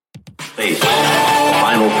space, the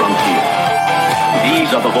final frontier.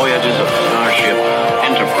 These are the voyages of Starship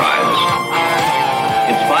Enterprise.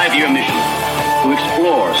 Its 5-year mission: to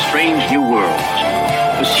explore strange new worlds,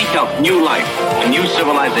 to seek out new life and new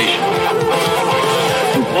civilization,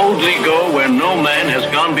 to boldly go where no man has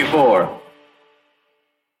gone before.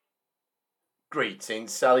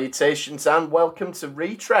 Greetings, salutations, and welcome to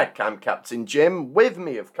Retrek. I'm Captain Jim. With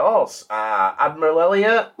me, of course, are Admiral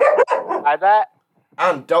Elliot. Hi there.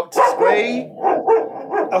 And Dr. Squee.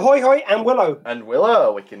 Ahoy, hoy, and Willow. And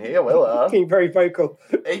Willow. We can hear Willow. Being very vocal.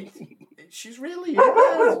 She's really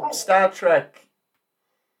into Star Trek.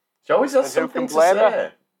 She always has something to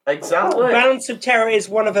say. Exactly. Balance of Terror is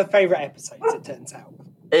one of her favourite episodes, it turns out.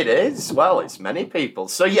 It is. Well, it's many people.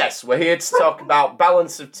 So, yes, we're here to talk about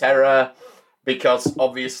Balance of Terror, because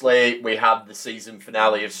obviously we had the season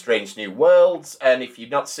finale of Strange New Worlds, and if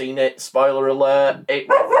you've not seen it, spoiler alert, it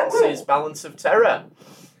references Balance of Terror.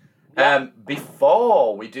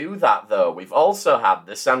 Before we do that, though, we've also had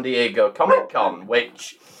the San Diego Comic-Con,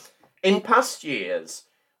 which in past years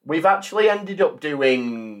we've actually ended up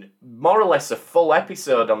doing more or less a full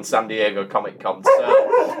episode on San Diego Comic-Con.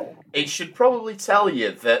 So it should probably tell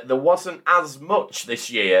you that there wasn't as much this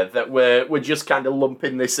year, that we're just kind of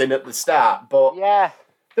lumping this in at the start. But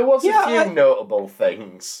there was a few notable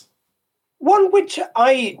things. One which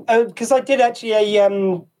because I did actually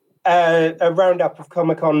a roundup of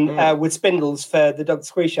Comic-Con with Spindles for the Dr.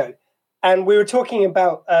 Squee show, and we were talking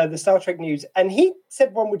about the Star Trek news, and he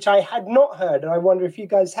said one which I had not heard, and I wonder if you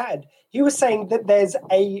guys had. He was saying that there's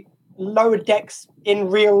a Lower Decks in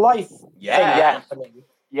real life thing happening.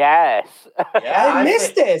 Yes. Yeah, I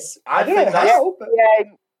missed this. I don't know how. But...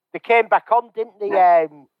 they came back on, didn't they?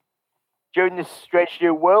 During the Strange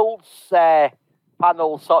New Worlds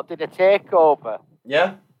panel, sort of did a takeover.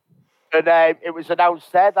 Yeah. And it was announced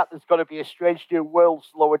there that there's going to be a Strange New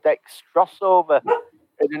Worlds Lower Decks crossover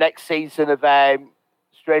in the next season of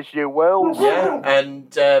Strange New Worlds. Yeah,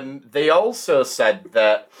 and they also said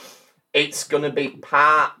that it's going to be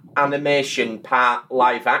part animation, part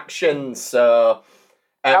live action, so...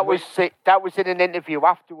 that was in an interview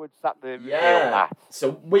afterwards that they revealed that.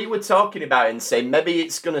 So we were talking about it and saying maybe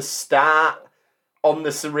it's going to start on the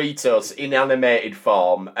Cerritos in animated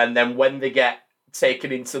form, and then when they get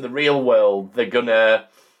taken into the real world, they're going to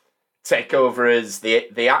take over as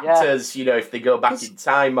the actors, you know, if they go back in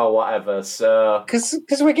time or whatever. So because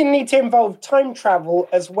we're going to need to involve time travel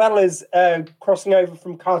as well as crossing over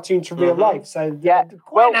from cartoon to real life. So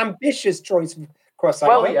quite an ambitious choice of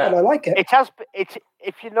crossover, and I like it. It has.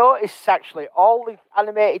 If you notice, actually, all the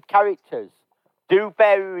animated characters do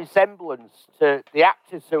bear a resemblance to the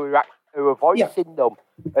actors who are voicing them,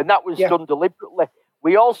 and that was done deliberately.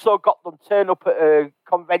 We also got them turn up at a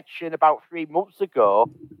convention about 3 months ago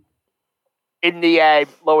in the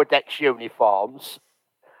Lower Decks uniforms.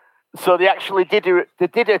 So they actually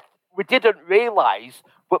we didn't realise,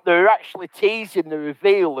 but they were actually teasing the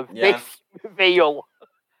reveal of this reveal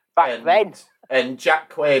back then. And Jack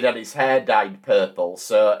Quaid had his hair dyed purple,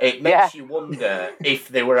 so it makes you wonder if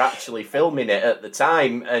they were actually filming it at the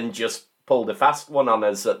time and just pulled a fast one on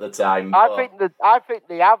us at the time. I think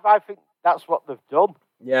they have. I think that's what they've done.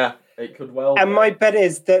 Yeah, it could well And be. my bet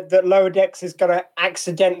is that Lower Decks is going to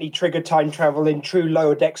accidentally trigger time travel in true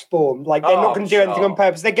Lower Decks form. Like, they're not going to do anything on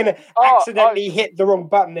purpose. They're going to accidentally hit the wrong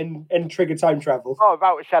button and trigger time travel. Oh,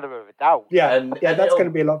 without a shadow of a doubt. Yeah, that's going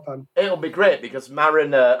to be a lot of fun. It'll be great, because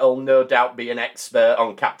Mariner will no doubt be an expert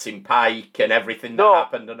on Captain Pike and everything that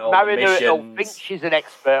happened and all the missions. Mariner will think she's an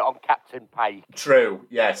expert on Captain Pike. True,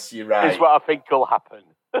 yes, you're right. Is what I think will happen.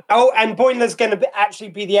 And Boimler's going to actually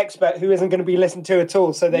be the expert who isn't going to be listened to at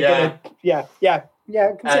all. So they're going to, I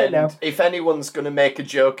can see it now. If anyone's going to make a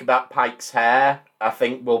joke about Pike's hair, I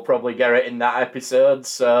think we'll probably get it in that episode.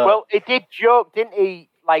 So, well, he did joke, didn't he?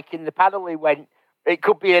 Like in the panel, he went, "It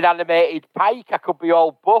could be an animated Pike. I could be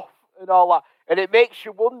all buff and all that," and it makes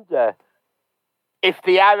you wonder if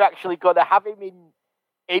they are actually going to have him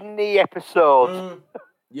in the episode.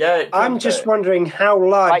 I'm just wondering how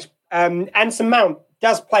large. Anson Mount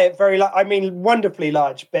does play it very wonderfully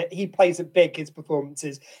large, but he plays it big, his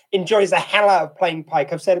performances. Enjoys the hell out of playing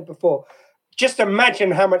Pike. I've said it before. Just imagine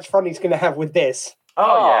how much fun he's going to have with this.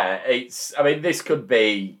 This could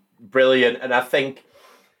be brilliant, and I think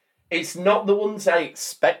it's not the ones I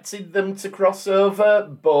expected them to cross over,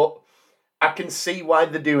 but I can see why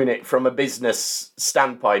they're doing it from a business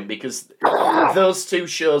standpoint, because those two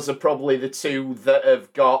shows are probably the two that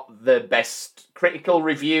have got the best critical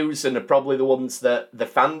reviews and are probably the ones that the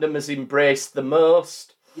fandom has embraced the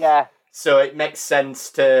most. Yeah. So it makes sense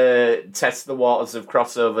to test the waters of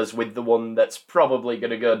crossovers with the one that's probably going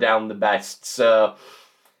to go down the best. So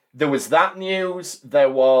there was that news. There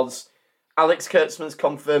was Alex Kurtzman's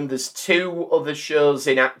confirmed there's 2 other shows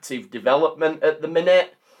in active development at the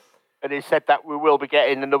minute. And he said that we will be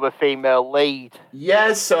getting another female lead.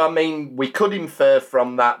 Yeah, so I mean, we could infer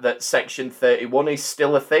from that Section 31 is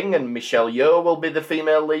still a thing and Michelle Yeoh will be the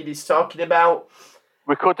female lead he's talking about.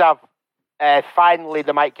 We could have, finally,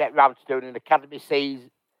 they might get round to doing an Academy series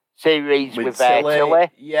with Tilly.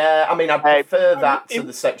 Yeah, I mean, I'd prefer that to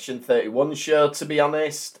the Section 31 show, to be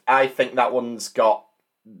honest. I think that one's got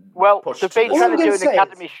pushed they've been trying to do an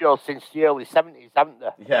Academy show since the early 70s, haven't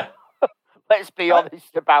they? Yeah. Let's be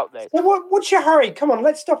honest about this. What's your hurry? Come on,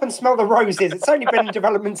 let's stop and smell the roses. It's only been in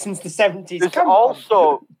development since the 70s. There's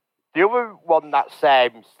also the other one that's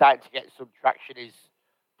starting to get some traction is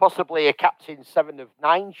possibly a Captain 7 of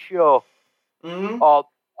 9 show, or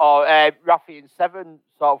Raffi and 7,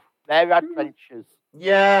 sort of their adventures.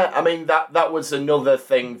 Yeah, I mean that was another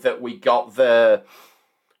thing that we got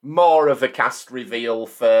more of a cast reveal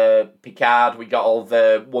for Picard. We got all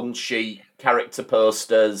the one-sheet character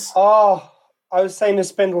posters. Oh, I was saying to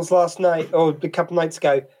Spindles last night, or a couple nights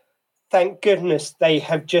ago, thank goodness they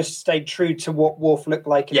have just stayed true to what Worf looked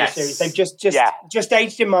like in the series. They've just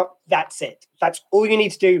aged him up. That's it. That's all you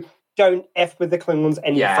need to do. Don't F with the Klingons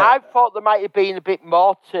anymore. Yeah. I thought there might have been a bit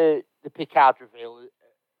more to the Picard reveal,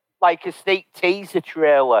 like a sneak teaser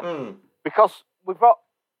trailer, because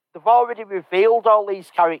they've already revealed all these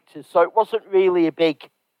characters, so it wasn't really a big...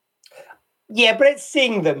 Yeah, but it's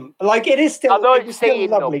seeing them. Like, it is still, it was still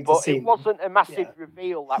lovely to see them. It wasn't a massive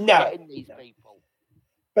reveal that we're getting these people.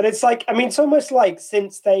 But it's like, I mean, it's almost like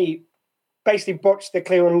since they basically botched the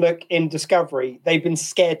Klingon look in Discovery, they've been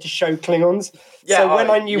scared to show Klingons. Yeah, so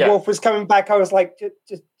when I knew Worf was coming back, I was like,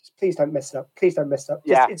 just please don't mess it up. Please don't mess it up.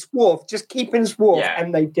 It's Worf. Just keep it as Worf.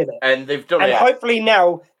 And they did it. And they've done it. And hopefully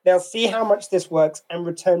now they'll see how much this works and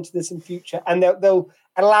return to this in future. And they'll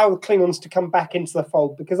allow the Klingons to come back into the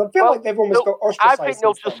fold, because I feel like they've almost got ostracized. I think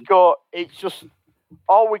they'll just go, it's just,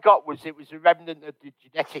 all we got was it was a remnant of the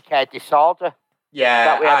genetic disorder. Yeah,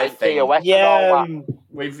 that we had in TOS and all that.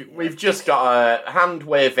 We've just got to hand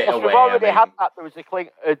wave it away. We've already had that. There was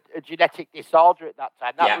a genetic disorder at that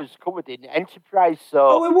time. That was covered in Enterprise.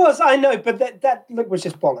 So it was. I know, but that look was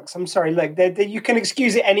just bollocks. I'm sorry. Look, you can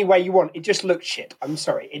excuse it any way you want. It just looked shit. I'm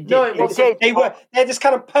sorry. It did. No, it did. They're this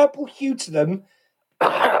kind of purple hue to them.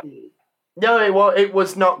 No, it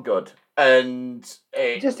was not good, and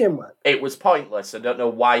it just didn't work. It was pointless. I don't know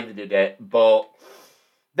why they did it, but.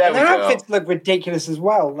 Their outfits look ridiculous as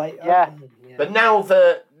well. Like, But now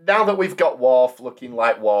that we've got Worf looking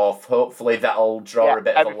like Worf, hopefully that'll draw a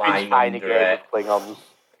bit of a line under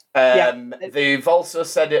it. They've also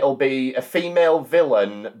said it'll be a female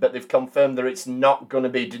villain, but they've confirmed that it's not going to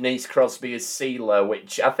be Denise Crosby as Seela,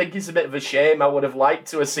 which I think is a bit of a shame. I would have liked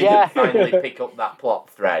to have seen them finally pick up that plot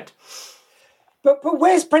thread. But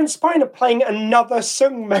where's Brent Spiner playing another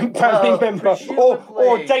Sung family member,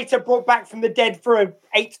 or Data brought back from the dead for an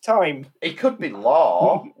 8th time? It could be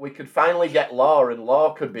Law. We could finally get Law, and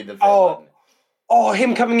Law could be the villain. Oh,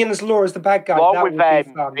 him coming in as Law as the bad guy. Law that with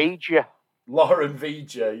V'Ger. Law and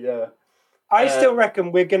V'Ger, yeah. I still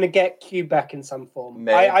reckon we're going to get Q back in some form.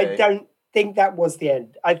 I don't think that was the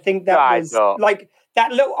end. I think that was like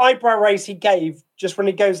that little eyebrow raise he gave just when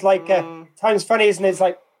he goes like, "Time's funny, isn't it?" It's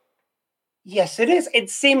like. Yes, it is. It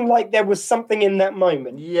seemed like there was something in that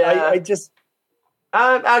moment. Yeah,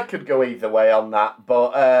 I could go either way on that,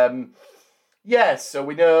 but so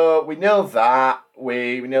we know that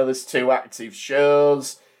we know there's 2 active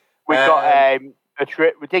shows. We got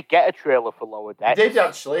we did get a trailer for Lower Decks. We did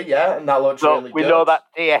actually, yeah, and that looks really good. We know that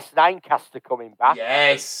DS9 cast are coming back.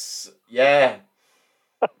 Yes, yeah.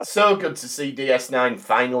 So good to see DS9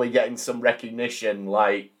 finally getting some recognition.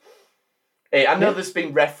 Like. I know there's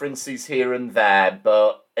been references here and there,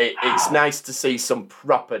 but it's nice to see some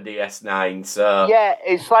proper DS9. So yeah,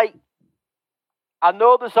 it's like I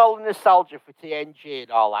know there's all the nostalgia for TNG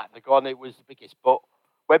and all that. They're going, it was the biggest, but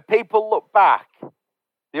when people look back,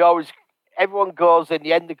 everyone goes in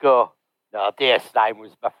the end. They go, no, DS9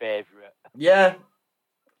 was my favourite. Yeah,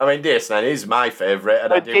 I mean DS9 is my favourite,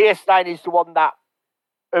 and DS9 is the one that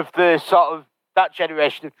of the sort of that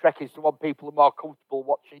generation of Trek is the one people are more comfortable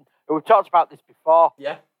watching. We've talked about this before.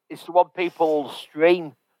 Yeah. It's the one people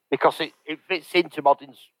stream because it fits into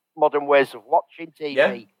modern ways of watching TV.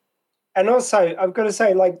 Yeah. And also, I've got to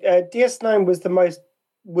say, like DS9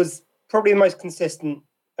 was probably the most consistent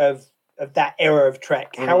of that era of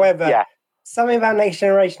Trek. However, something about Next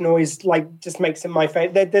Generation always just makes it my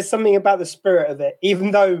favorite. There's something about the spirit of it,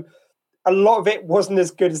 even though a lot of it wasn't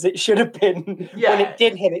as good as it should have been. When it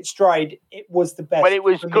did hit its stride, it was the best. When it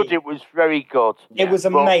was good, it was very good. It was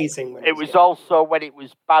amazing. It was also, when it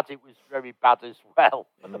was bad, it was very bad as well.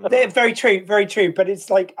 Very true, very true. But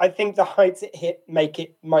it's like, I think the heights it hit make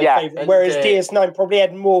it my favourite. Whereas DS9 probably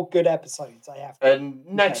had more good episodes, I have to. And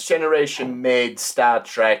Next Generation made Star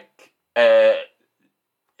Trek...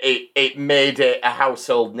 It made it a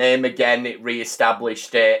household name again. It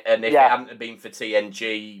re-established it, and if it hadn't been for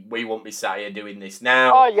TNG, we wouldn't be sat here doing this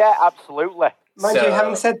now. Oh yeah, absolutely. Mind you,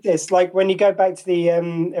 having said this, like when you go back to the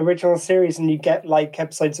original series and you get like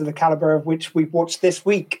episodes of the caliber of which we've watched this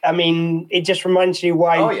week, I mean, it just reminds you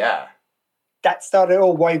why. Oh yeah. That started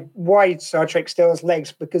all. Why Star Trek still has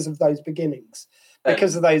legs because of those beginnings.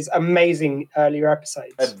 Because of those amazing earlier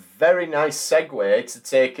episodes. A very nice segue to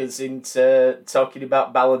take us into talking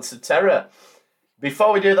about Balance of Terror.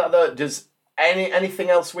 Before we do that, though, does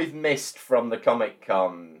anything else we've missed from the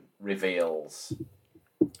Comic-Con reveals?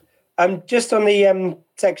 Just on the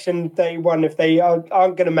Section 31, if they aren't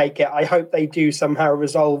going to make it, I hope they do somehow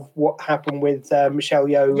resolve what happened with Michelle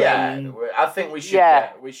Yeoh. Yeah, I think we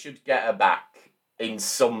should get her back in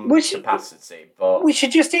some capacity, but we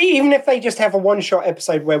should just, even if they just have a one-shot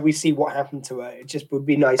episode where we see what happened to her, it just would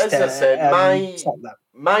be nice. As I said,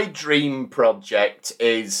 my dream project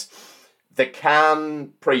is the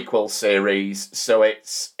Khan prequel series. So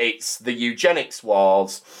it's the eugenics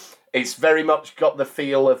wars. It's very much got the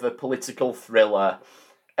feel of a political thriller.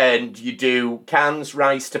 And you do Khan's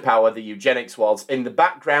rise to power, the eugenics wars. In the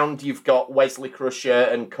background, you've got Wesley Crusher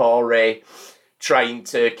and Corey trying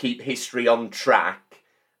to keep history on track,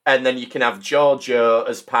 and then you can have Georgiou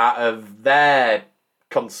as part of their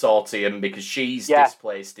consortium because she's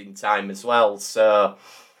displaced in time as well. So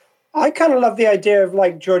I kind of love the idea of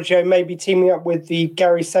like Georgiou maybe teaming up with the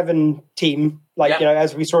Gary Seven team, like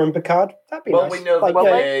as we saw in Picard. That'd be nice. We know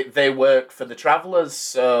that they work for the Travelers,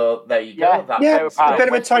 so there you go. A bit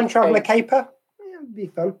of a time traveler caper. Yeah, it'd be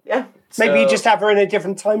fun. Yeah, maybe you just have her in a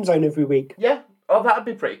different time zone every week. Yeah. Oh, that'd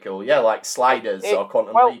be pretty cool. Yeah, like Sliders or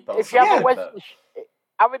Quantum Leap or if you have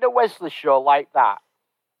having a Wesley show like that,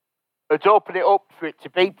 it'd open it up for it to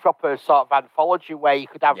be proper sort of anthology where you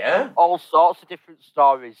could have all sorts of different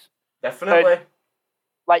stories. Definitely.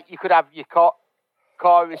 Like you could have your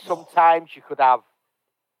Corey sometimes, you could have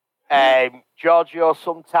Georgiou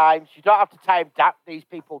sometimes. You don't have to time these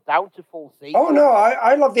people down to full season. Oh no,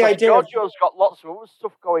 I love the idea. Georgiou's got lots of other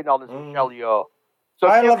stuff going on as Michelle Yeoh. So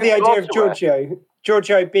I love the idea of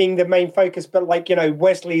Georgiou being the main focus, but like,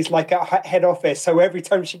 Wesley's like at head office, so every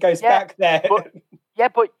time she goes back there. But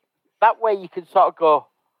that way you can sort of go,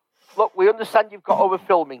 look, we understand you've got other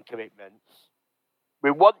filming commitments. We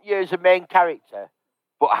want you as a main character,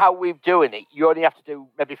 but how we're doing it, you only have to do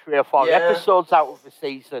maybe 3 or 4 episodes out of the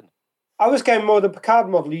season. I was going more the Picard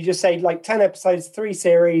model. You just say like 10 episodes, 3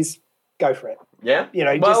 series, go for it. Yeah.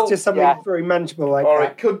 Just something very manageable like that. Or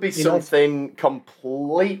it could be something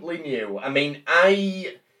completely new. I mean,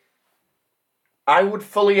 I would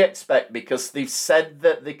fully expect, because they've said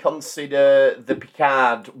that they consider the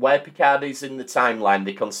Picard, where Picard is in the timeline,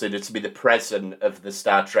 they consider to be the present of the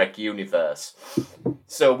Star Trek universe.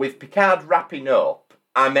 So with Picard wrapping up,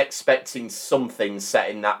 I'm expecting something set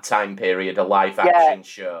in that time period, a live-action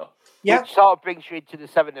show. Yeah. Which sort of brings you into the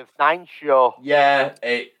 7 of 9 show. Yeah,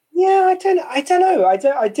 I don't know.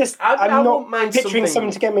 I'm not picturing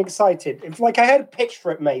something to get me excited. It's like I had a pitch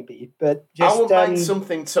for it, maybe, but just I won't mind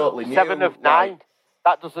something totally new. 7 of 9.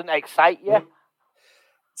 That doesn't excite you.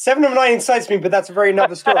 7 of 9 excites me, but that's a very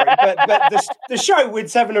another story. but the show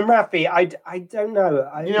with Seven and Raffi, I don't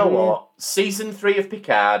know. You know what? Season 3 of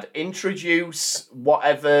Picard, introduce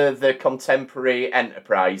whatever the contemporary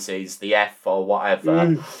Enterprise is, the F or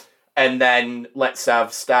whatever. And then let's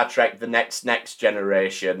have Star Trek the next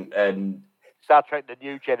generation and Star Trek the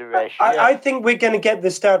new generation. I think we're going to get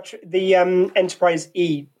the Enterprise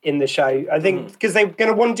E in the show. I think because they're going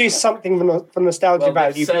to want to do something for nostalgia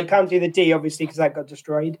value. But you can't do the D obviously because that got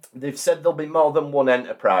destroyed. They've said there'll be more than one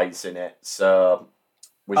Enterprise in it, so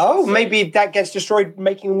maybe that gets destroyed,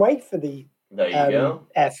 making way for the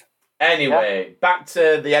F. Anyway, back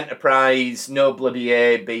to the Enterprise. No bloody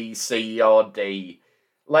A, B, C, or D.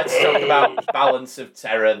 Let's talk about Balance of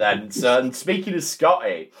Terror then. So, and speaking of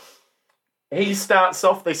Scotty, he starts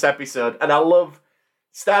off this episode, and I love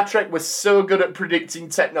Star Trek was so good at predicting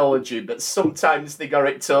technology, but sometimes they got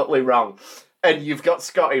it totally wrong. And you've got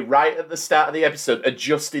Scotty right at the start of the episode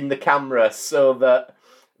adjusting the camera so that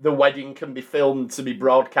the wedding can be filmed to be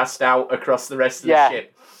broadcast out across the rest of the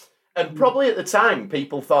ship. And probably at the time,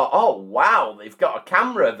 people thought, oh, wow, they've got a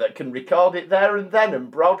camera that can record it there and then and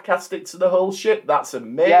broadcast it to the whole ship. That's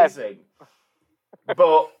amazing.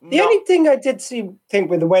 But the only thing I did think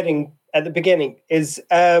with the wedding at the beginning is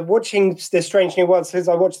watching the Strange New Worlds, because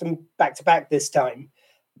I watched them back to back this time.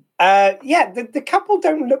 The couple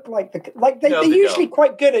don't look like they're usually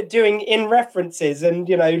quite good at doing in references and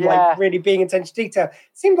like really being attention to detail. It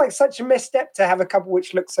seemed like such a misstep to have a couple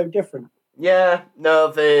which look so different. Yeah,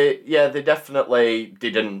 no, they definitely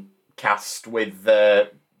didn't cast with them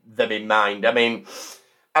in mind. I mean,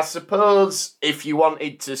 I suppose if you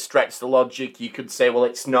wanted to stretch the logic, you could say, well,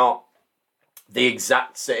 it's not the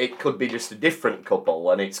exact. It could be just a different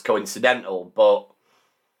couple, and it's coincidental, but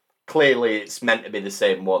clearly it's meant to be the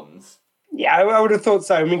same ones. Yeah, I would have thought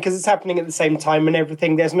so. I mean, because it's happening at the same time and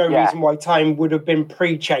everything. There's no reason why time would have been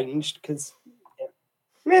pre-changed. Because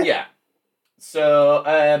yeah. So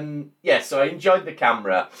so I enjoyed the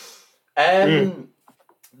camera.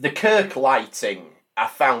 The Kirk lighting I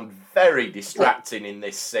found very distracting in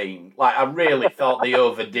this scene. Like, I really thought they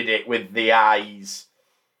overdid it with the eyes.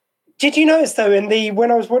 Did you notice though, when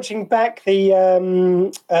I was watching back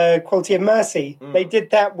the Quality of Mercy, they did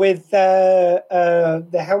that with the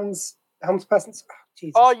helmspersons.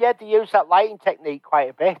 Oh yeah, they use that lighting technique quite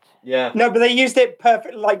a bit. Yeah. No, but they used it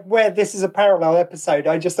perfect, like where this is a parallel episode.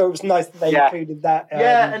 I just thought it was nice that they included that.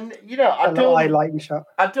 And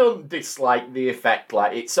I don't dislike the effect.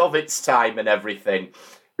 Like, it's of its time and everything,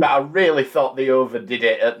 but I really thought they overdid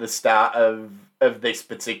it at the start of this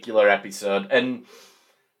particular episode. And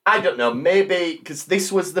I don't know, maybe because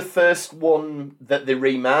this was the first one that they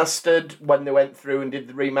remastered when they went through and did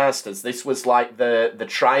the remasters. This was like the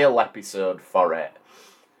trial episode for it.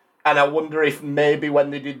 And I wonder if maybe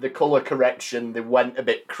when they did the colour correction, they went a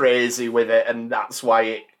bit crazy with it, and that's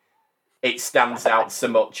why it stands out so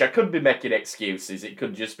much. I could be making excuses. It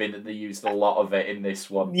could just be that they used a lot of it in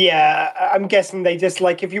this one. Yeah, I'm guessing they just,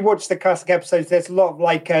 like, if you watch the classic episodes, there's a lot of,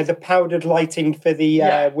 like, the powdered lighting for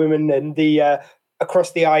the women and the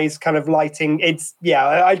across the eyes kind of lighting. It's,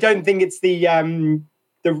 I don't think it's the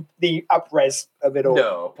up-res of it all.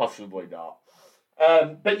 No, possibly not.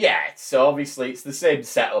 But so obviously it's the same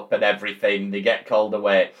setup and everything. They get called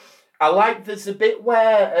away. I like there's a bit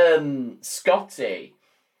where Scotty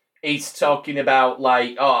is talking about,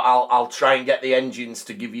 like, I'll try and get the engines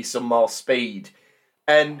to give you some more speed.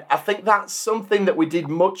 And I think that's something that we did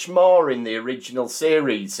much more in the original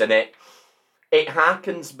series, and it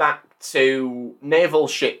harkens back to naval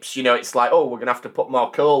ships. It's like, we're going to have to put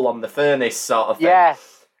more coal on the furnace sort of thing. Yeah.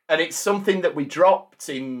 And it's something that we dropped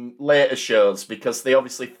in later shows because they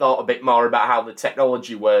obviously thought a bit more about how the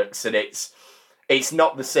technology works, and it's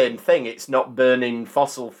not the same thing. It's not burning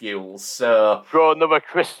fossil fuels. So throw another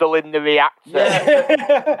crystal in the reactor.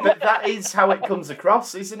 Yeah, but that is how it comes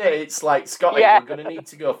across, isn't it? It's like, Scotty, we're going to need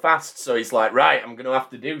to go fast. So he's like, right, I'm going to have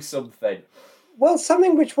to do something. Well,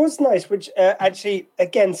 something which was nice, which actually,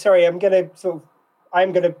 again, sorry, I'm going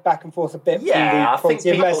to back and forth a bit. Yeah, from the Quality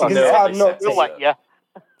of Mercy because it's hard not to.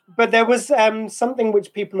 But there was something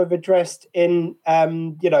which people have addressed in,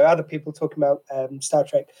 other people talking about Star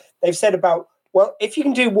Trek. They've said about, well, if you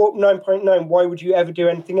can do Warp 9.9, why would you ever do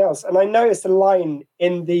anything else? And I noticed a line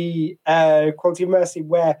in the Quality of Mercy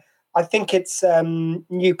where I think it's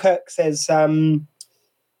New Kirk says, I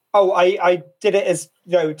did it as,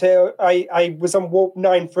 I was on Warp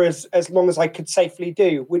 9 for as long as I could safely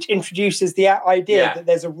do, which introduces the idea that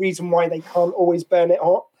there's a reason why they can't always burn it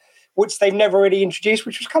hot, which they've never really introduced,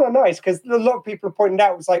 which was kind of nice because a lot of people have pointed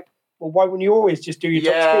out, it was like, well, why wouldn't you always just do your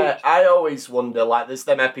top speed? Yeah, I always wonder, like, there's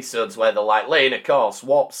them episodes where they're like, laying a course,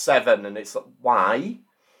 Warp 7, and it's like, why?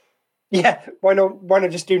 Yeah, why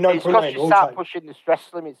not just do 9.9 all the time? You start pushing the stress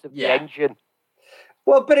limits of the engine.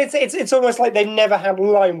 Well, but it's almost like they've never had a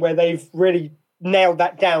line where they've really nailed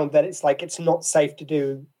that down, that it's like it's not safe to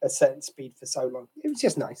do a certain speed for so long. It was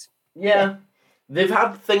just nice. Yeah. They've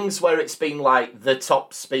had things where it's been like the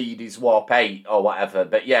top speed is Warp 8 or whatever,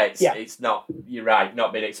 but it's not, you're right,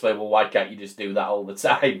 not being explained, well, why can't you just do that all the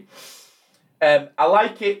time? I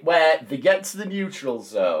like it where they get to the neutral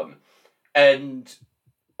zone, and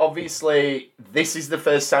obviously this is the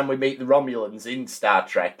first time we meet the Romulans in Star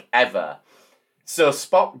Trek ever. So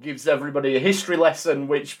Spock gives everybody a history lesson,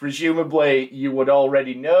 which presumably you would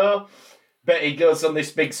already know. But he goes on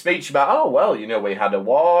this big speech about, we had a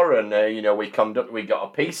war and, we got a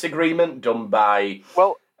peace agreement done by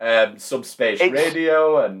Subspace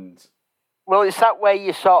Radio and... Well, it's that way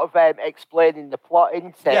you're sort of explaining the plot,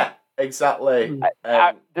 isn't it? Yeah, exactly.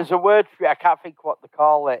 There's a word for it, I can't think what to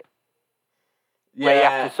call it. Yeah. Where you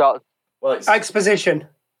have to sort of... Well, it's... Exposition.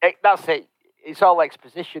 That's it. It's all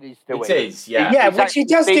exposition he's doing. It is, yeah. Yeah, which he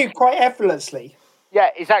does do quite effortlessly.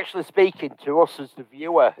 Yeah, he's actually speaking to us as the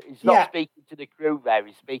viewer. He's not speaking to the crew there.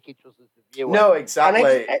 He's speaking to us as the viewer. No,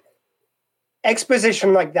 exactly.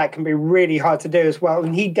 exposition like that can be really hard to do as well,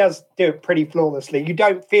 and he does do it pretty flawlessly. You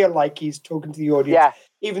don't feel like he's talking to the audience,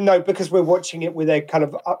 even though because we're watching it with a kind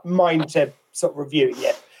of mind to sort of reviewing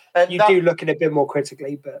it. And you do look at it a bit more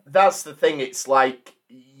critically, but that's the thing. It's like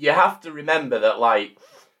you have to remember that, like,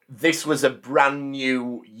 this was a brand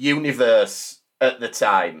new universe at the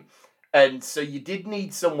time, and so you did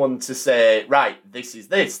need someone to say, right, this is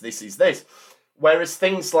this, this is this. Whereas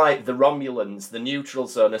things like the Romulans, the Neutral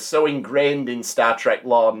Zone, are so ingrained in Star Trek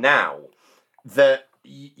lore now that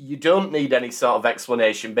you don't need any sort of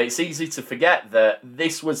explanation, but it's easy to forget that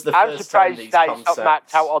this was the first time these concepts... I'm surprised it's not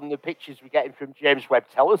marked out on the pictures we're getting from James Webb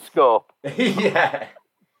Telescope. Yeah.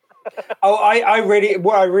 What I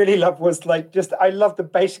really love was, like, I love the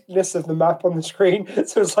basicness of the map on the screen.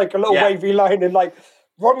 So it's like a little wavy line and, like,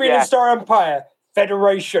 Romulan Star Empire,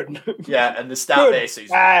 Federation. Yeah, and the star base is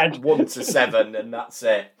 1 to 7, and that's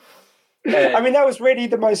it. I mean, that was really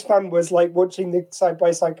the most fun, was like watching the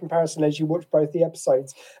side-by-side comparison as you watch both the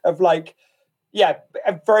episodes of, like,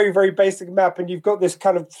 a very, very basic map, and you've got this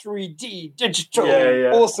kind of 3D digital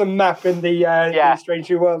awesome map in the Strange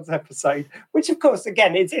New Worlds episode, which, of course,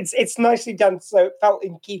 again, it's nicely done, so it felt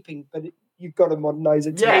in keeping, but you've got to modernize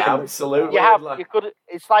it. Absolutely. You could.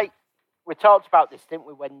 It's like, we talked about this, didn't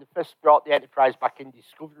we, when they first brought the Enterprise back in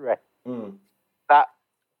Discovery, that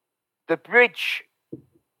the bridge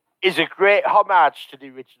is a great homage to the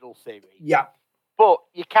original series. Yeah. But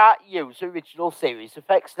you can't use original series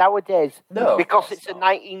effects nowadays. No. Because it's a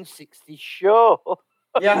 1960s show.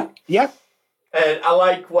 Yeah. I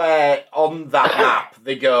like where on that map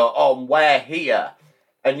they go, we're here.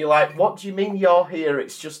 And you're like, what do you mean you're here?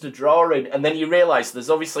 It's just a drawing. And then you realise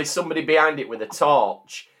there's obviously somebody behind it with a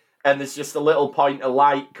torch, and there's just a little point of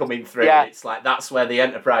light coming through. And it's like, that's where the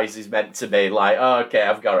Enterprise is meant to be. Like, okay,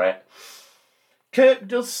 I've got it. Kirk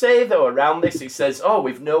does say, though, around this, he says,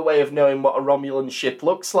 we've no way of knowing what a Romulan ship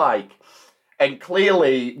looks like. And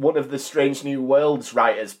clearly, one of the Strange New Worlds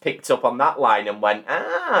writers picked up on that line and went,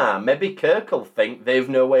 maybe Kirk will think they've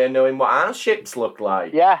no way of knowing what our ships look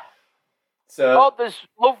like. Yeah. So, there's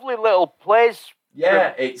lovely little plays.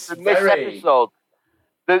 Yeah, it's from very... this episode.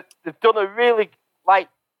 They've done a really, like,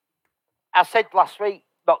 I said last week,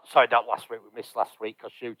 not last week, we missed last week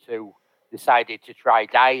because you two decided to try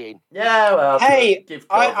dying. Yeah, well... Hey,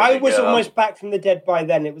 I was almost back from the dead by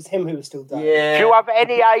then. It was him who was still dying. Yeah. Do you have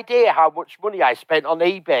any idea how much money I spent on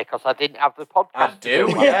eBay because I didn't have the podcast? I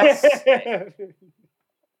do, yes.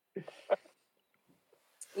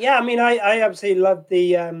 Yeah, I mean, I absolutely love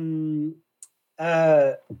the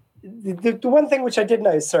one thing which I did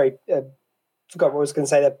notice, forgot what I was going to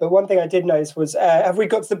say there, but one thing I did notice was, have we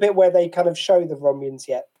got to the bit where they kind of show the Romulans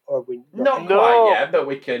yet? Or are we not quite yet, but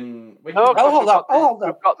we can... hold up.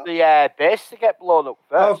 We've got the base to get blown up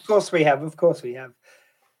first. Oh, of course we have.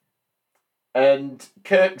 And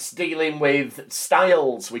Kirk's dealing with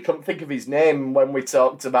Styles. We couldn't think of his name when we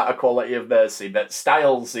talked about Equality of Mercy, but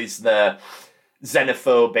Styles is the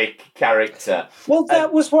xenophobic character. Well,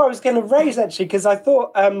 that was what I was going to raise, actually, because I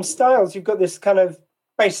thought Styles, you've got this kind of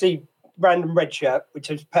basically random red shirt,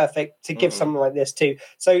 which is perfect to give something like this too.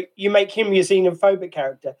 So you make him your xenophobic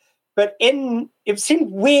character. But it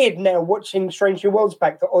seemed weird now watching Strange New Worlds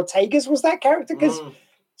back that Ortega's was that character, because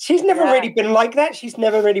she's never really been like that. She's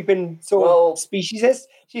never really been sort of speciesist.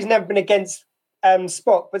 She's never been against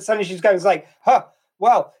Spock, but suddenly she's going like,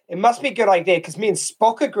 well, it must be a good idea because me and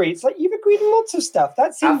Spock agree. It's like, you've agreed on lots of stuff.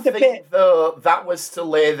 That seemed a bit... though, that was to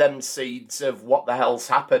lay them seeds of what the hell's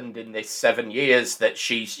happened in this 7 years that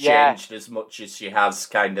she's changed as much as she has,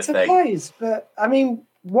 kind of thing. Supplies, but, I mean,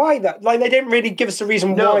 why that? Like, they didn't really give us a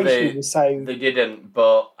reason why she was so... They didn't,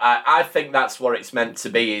 but I think that's what it's meant to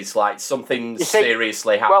be, is like something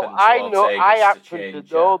seriously happened to Ortegas I happen to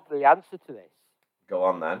know the answer to this. Go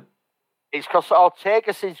on, then. It's because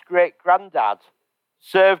Ortegas' great-granddad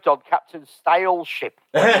served on Captain Styles' ship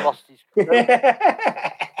when he lost his crew.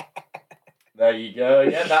 There you go.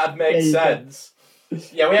 Yeah, that'd make sense.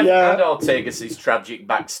 Yeah, we haven't had Ortegas' tragic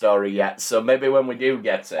backstory yet, so maybe when we do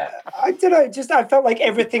get it. I don't know, I felt like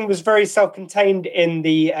everything was very self-contained in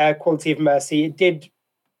the Quality of Mercy. It did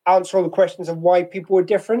answer all the questions of why people were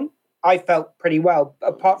different. I felt pretty well.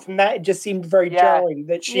 Apart from that, it just seemed very jarring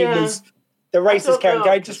that she was... the racist character.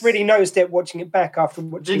 I just really noticed it watching it back after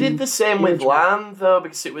watching. They did the same with Lan, though,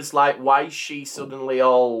 because it was like, why is she suddenly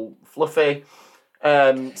all fluffy?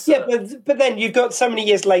 Yeah, but then you've got so many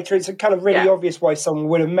years later, it's kind of really obvious why someone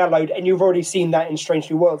would have mellowed, and you've already seen that in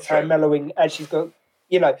Strange New Worlds, her mellowing as she's got,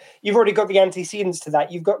 you've already got the antecedents to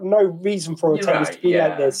that. You've got no reason for Ortegas to be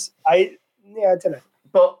like this. I don't know.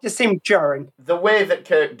 But it just seemed jarring. The way that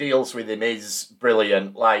Kirk deals with him is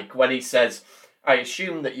brilliant. Like, when he says... I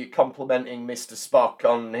assume that you're complimenting Mr. Spock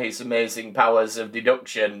on his amazing powers of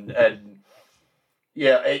deduction, and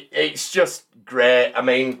yeah, it's just great. I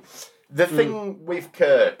mean, the thing with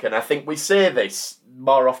Kirk, and I think we say this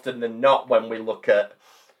more often than not when we look at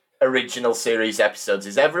original series episodes,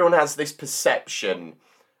 is everyone has this perception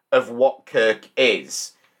of what Kirk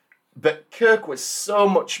is. But Kirk was so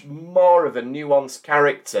much more of a nuanced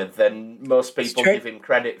character than most people give him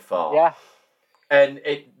credit for. Yeah. And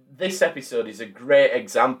this episode is a great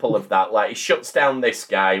example of that. Like, he shuts down this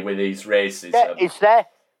guy with his racism. Yeah, it's there.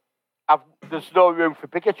 There's no room for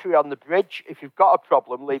bigotry on the bridge. If you've got a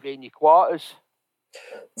problem, leave it in your quarters.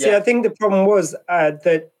 See, I think the problem was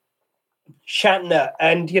that Shatner,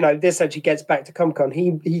 and this actually gets back to Comic-Con.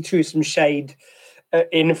 He threw some shade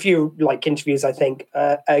in a few interviews, I think,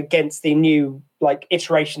 against the new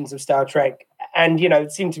iterations of Star Trek, and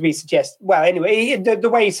it seemed to be the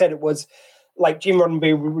way he said it was Gene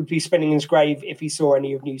Roddenberry would be spinning his grave if he saw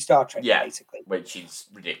any of new Star Trek, basically. Which is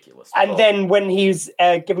ridiculous. And then when he's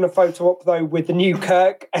given a photo up, though, with the new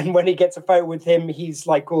Kirk, and when he gets a photo with him, he's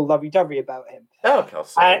all lovey-dovey about him. Oh, of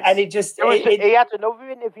course. And it just... he had another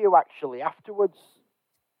interview, actually, afterwards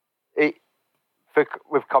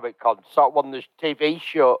with Comic-Con. So one of the TV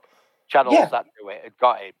show channels that do it had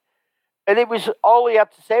got him. And it was all he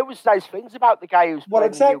had to say was nice things about the guy who's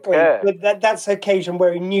playing the new Kirk. But that's the occasion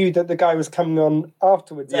where he knew that the guy was coming on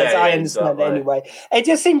afterwards, as I understand it anyway. It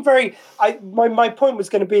just seemed very... My point was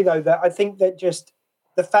going to be, though, that I think that just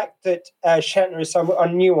the fact that Shatner is so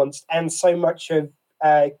unnuanced and so much of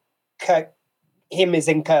Kirk, him is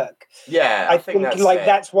in Kirk. Yeah, I think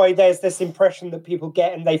that's why there's this impression that people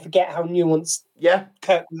get, and they forget how nuanced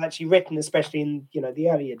Kirk was actually written, especially in the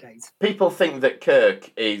earlier days. People think that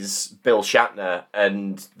Kirk is Bill Shatner,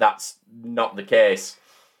 and that's not the case.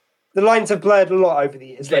 The lines have blurred a lot over the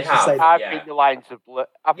years. They have. I think the lines have blurred.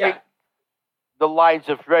 I think the lines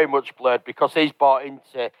have very much blurred because he's bought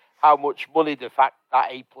into how much money the fact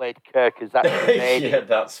that he played Kirk has actually made. Yeah,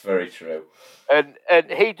 that's very true. And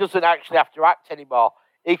he doesn't actually have to act anymore.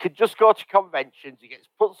 He could just go to conventions. He gets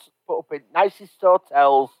put up in nicest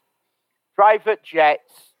hotels, private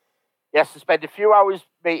jets. He has to spend a few hours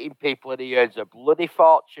meeting people, and he earns a bloody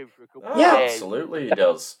fortune for a couple of days. Absolutely, he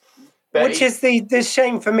does. Which is the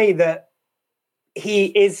shame for me that he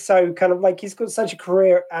is so kind of he's got such a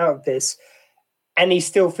career out of this, and he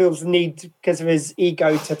still feels the need because of his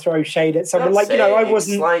ego to throw shade at someone. I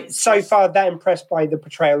wasn't so far that impressed by the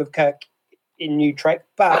portrayal of Kirk in New Trek,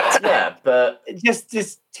 but but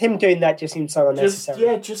just him doing that just seems so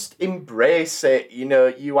unnecessary. Just embrace it.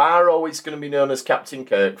 You are always going to be known as Captain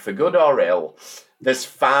Kirk, for good or ill. There's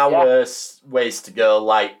far worse ways to go.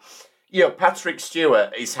 Patrick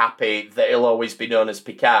Stewart is happy that he'll always be known as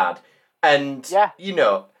Picard, and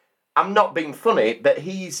I'm not being funny, but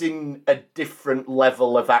he's in a different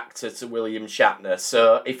level of actor to William Shatner.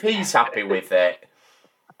 So if he's happy with it,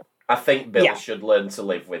 I think Bill should learn to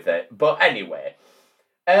live with it. But anyway,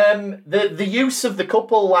 the use of the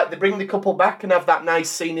couple, they bring the couple back and have that nice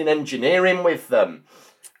scene in engineering with them.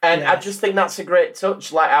 And I just think that's a great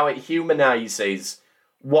touch, how it humanises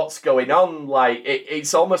what's going on.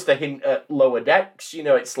 It's almost a hint at Lower Decks.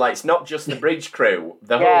 It's not just the bridge crew.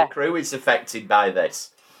 The whole crew is affected by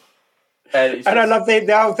this. And I love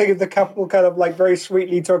the whole thing of the couple kind of very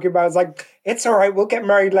sweetly talking about it's all right, we'll get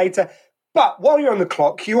married later. But while you're on the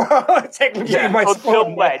clock, you are technically my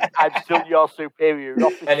Until when I'm still your superior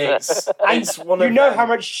officer. And it's one of them, how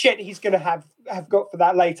much shit he's going to have got for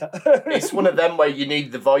that later. It's one of them where you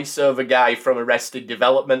need the voiceover guy from Arrested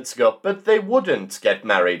Development to go, but they wouldn't get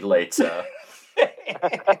married later.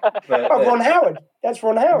 Ron Howard. That's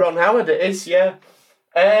Ron Howard. Ron Howard it is, yeah.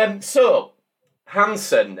 So,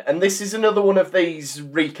 Hansen, and this is another one of these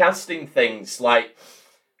recasting things,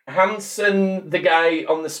 Hansen, the guy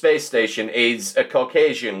on the space station, is a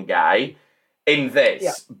Caucasian guy in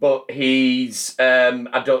this, but he's,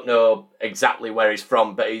 I don't know exactly where he's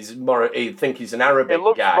from, but he's more, I think he's an Arabic guy. It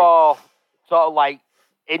looks more sort of like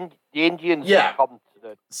the Indians come to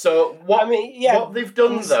the... So, what they've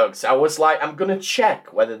done, though, because I was I'm going to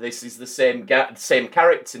check whether this is the same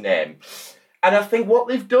character name. And I think what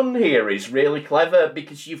they've done here is really clever,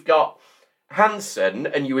 because you've got Hansen,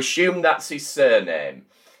 and you assume that's his surname.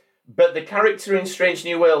 But the character in Strange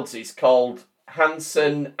New Worlds is called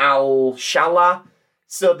Hansen Al-Shala.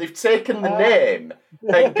 So they've taken the name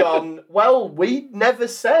and gone, well, we never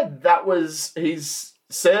said that was his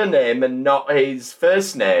surname and not his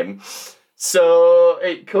first name. So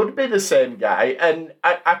it could be the same guy. And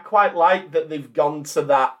I quite like that they've gone to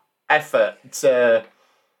that effort to...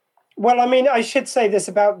 Well, I mean, I should say this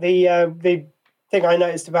about the thing I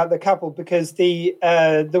noticed about the couple, because the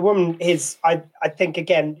woman is, I think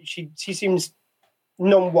again, she seems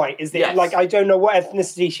non-white. Is it like, I don't know what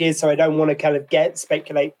ethnicity she is, so I don't want to kind of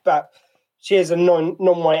speculate, but she is a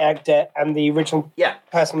non-white actor, and the original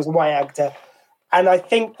person was a white actor. And I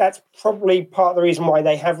think that's probably part of the reason why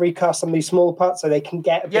they have recast some of these smaller parts, so they can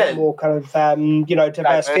get a bit more kind of,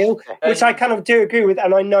 diverse feel, which I kind of do agree with.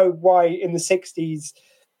 And I know why in the 60s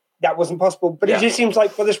that wasn't possible. But it just seems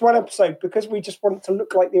like for this one episode, because we just want it to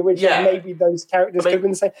look like the original, maybe those characters could have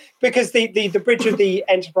been the same. Because the bridge of the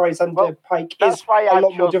Enterprise under Pike is a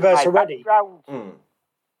lot more diverse already.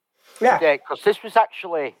 Yeah. Because this was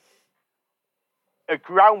actually a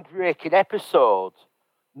groundbreaking episode.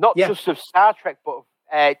 Not just of Star Trek, but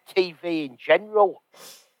of TV in general.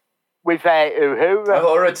 With Uhura.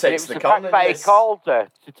 Uhura takes the con. fact that he called her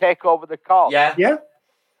to take over the con. Yeah.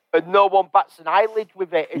 And no one bats an eyelid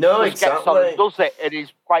with it. He just gets on and does it, and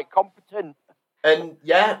he's quite competent. And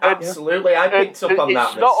absolutely, I picked up on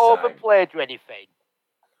that. It's not overplayed or anything,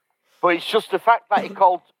 but it's just the fact that he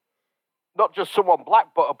called not just someone black,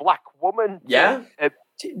 but a black woman. Yeah.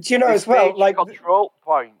 Do you know as well, like control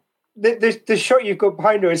point. The shot you've got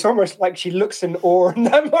behind her, it's almost like she looks in awe in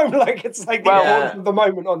that moment. Like it's like the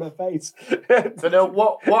moment on her face. But no,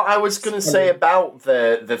 what I was going to say about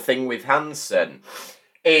the thing with Hansen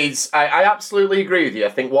is I absolutely agree with you. I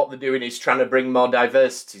think what they're doing is trying to bring more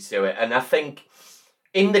diversity to it. And I think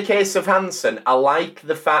in the case of Hansen, I like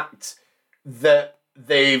the fact that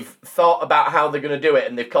they've thought about how they're going to do it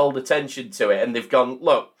and they've called attention to it and they've gone,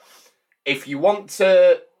 look, if you want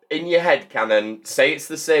to, in your head canon, say it's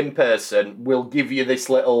the same person, we'll give you this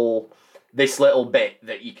little bit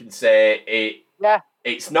that you can say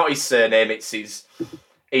it's not his surname, it's his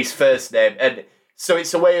first name. And so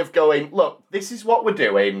it's a way of going, look, this is what we're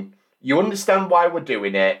doing. You understand why we're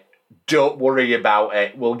doing it. Don't worry about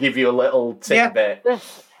it. We'll give you a little tidbit.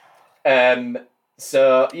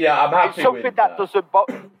 So, I'm happy it's something with that doesn't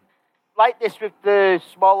bother... Like this with the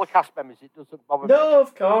smaller cast members, it doesn't bother me. No,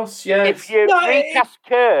 of course, yeah. If you recast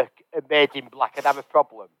Kirk and made him black, I'd have a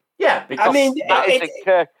problem. Yeah, because that isn't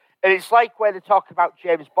Kirk. And it's like when they talk about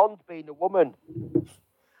James Bond being a woman.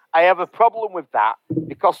 I have a problem with that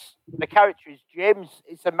because the character is James.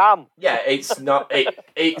 It's a man. Yeah, it's not.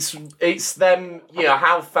 It's them.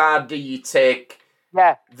 How far do you take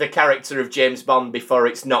the character of James Bond before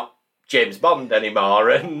it's not James Bond anymore?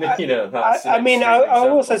 And that's. I'll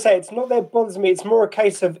also say it's not that it bothers me. It's more a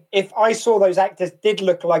case of if I saw those actors did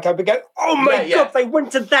look alike, I'd be going, "Oh my god, they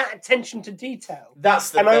went to that attention to detail." That's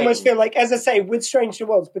the thing. I almost feel like, as I say, with Strange New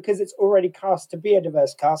Worlds, because it's already cast to be a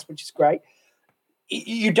diverse cast, which is great.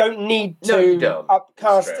 You don't need to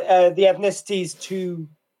upcast the ethnicities to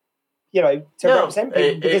represent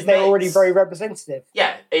people because they're already very representative.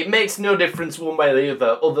 Yeah, it makes no difference one way or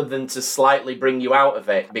the other than to slightly bring you out of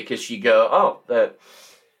it because you go,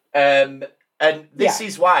 and this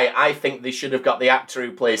is why I think they should have got the actor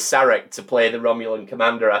who plays Sarek to play the Romulan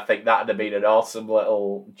commander. I think that'd have been an awesome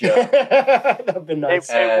little joke. That'd been nice.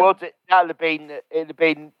 It'd have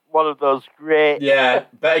been one of those great... Yeah,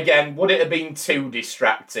 but again, would it have been too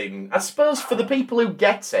distracting? I suppose for the people who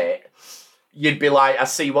get it, you'd be like, I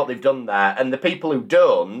see what they've done there. And the people who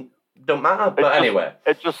don't matter. But anyway.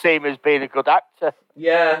 It just seems as being a good actor.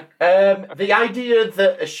 Yeah. The idea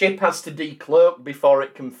that a ship has to decloak before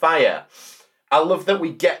it can fire. I love that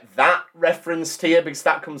we get that referenced here because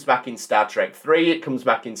that comes back in Star Trek 3. It comes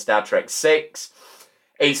back in Star Trek 6.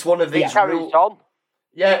 It's one of these...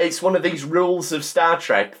 Yeah, it's one of these rules of Star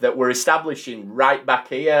Trek that we're establishing right back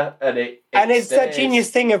here, and it's that genius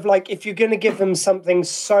thing of like if you're going to give them something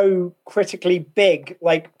so critically big,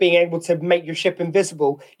 like being able to make your ship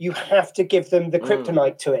invisible, you have to give them the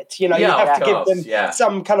kryptonite to it. You have to give them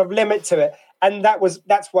some kind of limit to it, and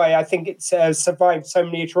that's why I think it's survived so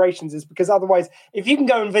many iterations. Is because otherwise, if you can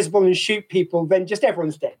go invisible and shoot people, then just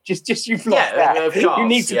everyone's dead. Just you've lost that. Of course, you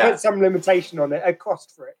need to put some limitation on it, a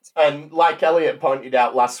cost for it. And like Elliot pointed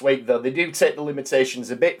out last week, though, they do take the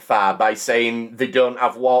limitations a bit far by saying they don't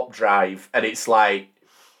have warp drive. And it's like,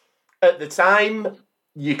 at the time,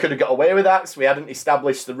 you could have got away with that because we hadn't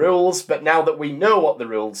established the rules. But now that we know what the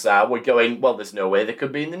rules are, we're going, well, there's no way they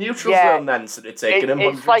could be in the neutral zone then. So they're taking them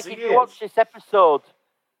hundreds of years. It's like if you watch this episode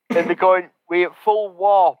and they're going, we're at full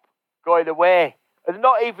warp going away. And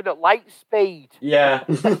not even at light speed. Yeah.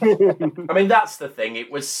 I mean, that's the thing.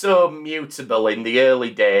 It was so mutable in the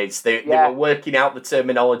early days. They were working out the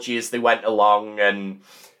terminology as they went along. And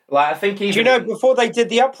I think even... Do you know, before they did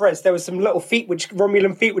the upres, there was some little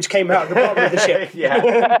Romulan feet which came out at the bottom of the ship. Yeah.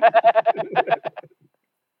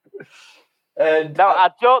 Now,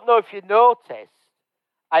 I don't know if you noticed,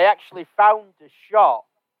 I actually found a shot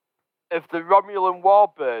of the Romulan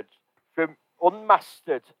warbird from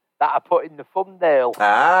Unmastered that I put in the thumbnail.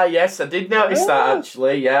 Ah, yes, I did notice that,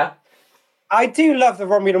 actually, yeah. I do love the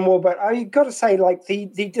Romulan warbird. I got to say, like, the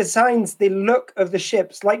designs, the look of the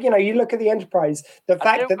ships, like, you look at the Enterprise, the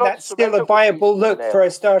fact that that's still a viable look for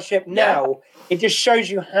a starship now, it just shows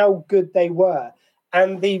you how good they were.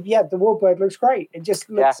 And the warbird looks great. It just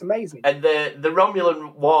looks amazing. And the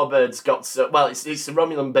Romulan warbird's got it's the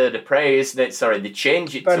Romulan bird of prey, isn't it? Sorry, they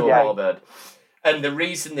changed it to a warbird. And the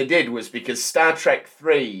reason they did was because Star Trek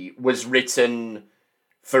 3 was written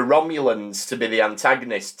for Romulans to be the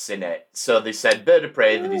antagonists in it. So they said bird of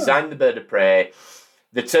prey, they designed the bird of prey.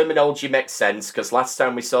 The terminology makes sense because last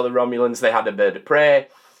time we saw the Romulans, they had a bird of prey.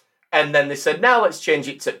 And then they said, now let's change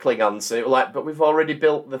it to Klingons. And it was like, but we've already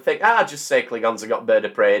built the thing. Just say Klingons have got bird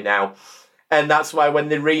of prey now. And that's why when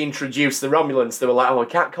they reintroduced the Romulans, they were like, we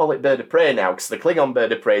can't call it bird of prey now because the Klingon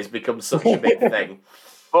bird of prey has become such a big thing.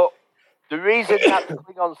 But the reason that the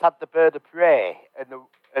Klingons had the bird of prey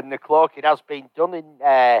and the cloaking has been done in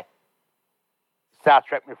Star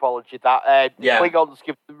Trek mythology, that the Klingons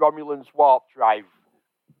give the Romulans warp drive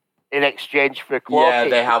in exchange for cloaking. Yeah,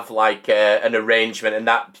 they have like an arrangement, and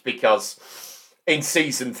that's because in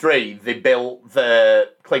season 3 they built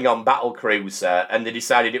the Klingon battlecruiser, and they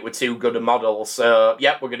decided it were too good a model. So,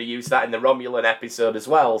 we're going to use that in the Romulan episode as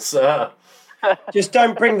well. So, just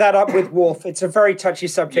don't bring that up with Worf. It's a very touchy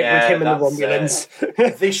subject with him and the Romulans.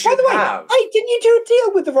 They should have. Hey, didn't you do a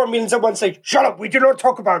deal with the Romulans at one stage? Shut up! We do not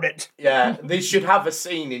talk about it. Yeah, they should have a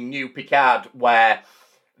scene in New Picard where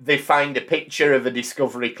they find a picture of a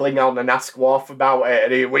Discovery Klingon and ask Worf about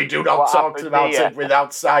it, and we do not talk about it with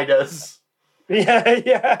outsiders.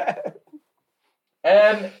 Yeah.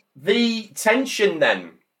 The tension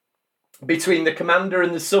then between the commander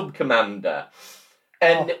and the sub-commander.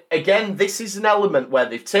 And again, this is an element where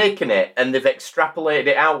they've taken it and they've extrapolated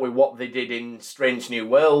it out with what they did in Strange New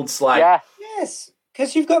Worlds. Yes,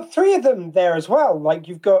 because you've got 3 of them there as well. Like,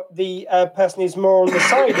 you've got the person who's more on the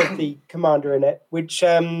side of the commander in it, which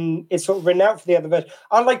is sort of written out for the other version.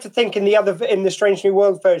 I like to think in the Strange New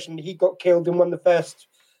World version, he got killed in one of the first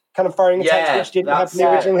kind of firing attacks, which didn't have in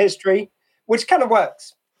the original history, which kind of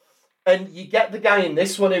works. And you get the guy in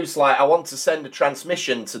this one who's like, I want to send a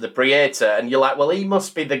transmission to the Praetor, and you're like, well, he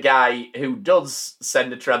must be the guy who does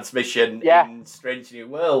send a transmission in Strange New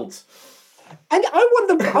Worlds. And I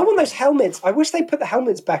want those helmets. I wish they put the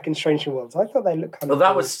helmets back in Strange New Worlds. I thought they looked kind of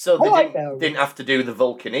that was so they didn't have to do the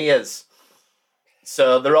Vulcan ears.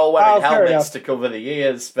 So they're all wearing helmets to cover the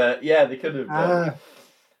ears, but they could have done.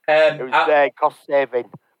 It was cost saving.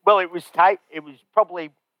 Well, it was tight. It was probably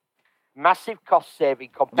massive cost saving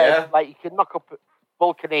compared to, like, you can knock up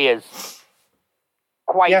Vulcaneers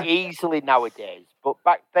quite easily nowadays, but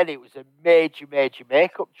back then it was a major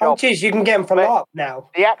makeup job. Oh, geez, you can get them for LARP now.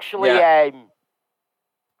 They actually,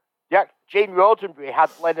 Gene Roddenberry had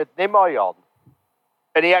Leonard Nimoy on,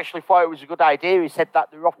 and he actually thought it was a good idea. He said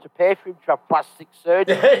that they were off to pay for him to have plastic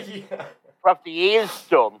surgery, to have the ears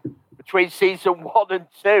done between season 1 and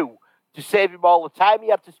 2. To save him all the time, he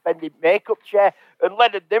had to spend in makeup chair, and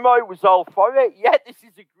Leonard Nimoy was all for it. Yeah, this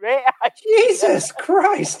is a great idea. Jesus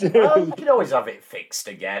Christ! Well, you can always have it fixed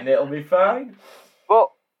again. It'll be fine. But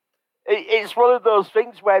it's one of those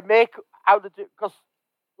things where because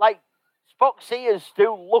like Spock's ears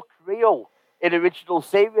do look real in original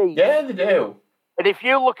series. Yeah, they do. And if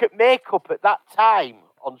you look at makeup at that time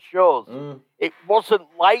on shows, it wasn't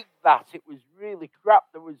like that. It was really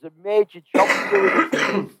crap. There was a major job to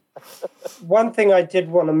it. One thing I did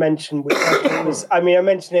want to mention, which I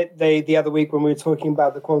mentioned it the other week when we were talking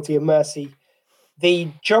about the quality of Mercy. The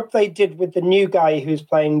job they did with the new guy who's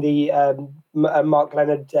playing the Mark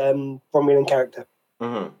Leonard Romulan character.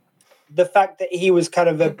 Mm-hmm. The fact that he was kind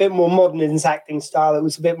of a bit more modern in his acting style, it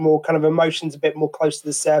was a bit more kind of emotions, a bit more close to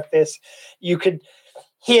the surface. You could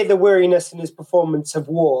hear the weariness in his performance of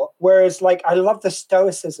war. Whereas, like, I love the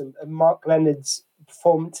stoicism of Mark Leonard's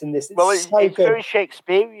performance in this. It's so good. Very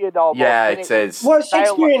Shakespearean almost. Yeah, it is. Well,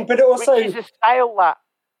 Shakespearean, but it also... Which is a style that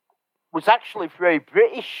was actually very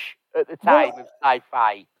British at the time of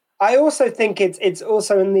sci-fi. I also think it's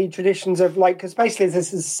also in the traditions of, like, because basically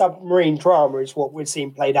this is submarine drama is what we're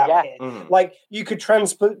seeing played out here. Mm-hmm. Like, you could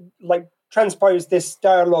transpose this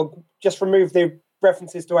dialogue, just remove the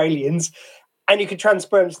references to aliens, and you could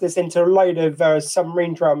transpose this into a load of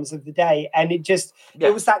submarine dramas of the day. And it just,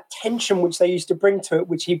 it was that tension which they used to bring to it,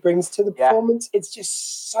 which he brings to the performance. It's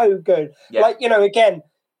just so good. Yeah. Like, again,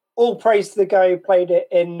 all praise to the guy who played it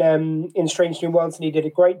in Strange New Worlds, and he did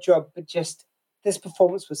a great job, but just this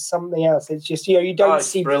performance was something else. It's just, you don't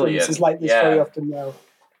see performances like this very often now.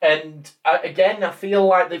 And again, I feel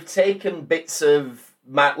like they've taken bits of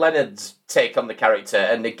Matt Leonard's take on the character,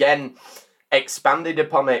 and again expanded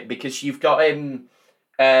upon it, because you've got him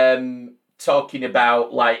talking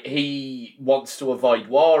about, like, he wants to avoid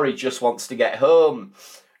war, he just wants to get home.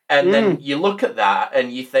 And then you look at that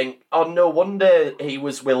and you think, oh, no wonder he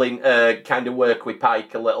was willing to kind of work with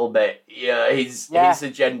Pike a little bit. Yeah, his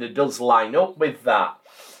agenda does line up with that.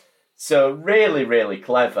 So really, really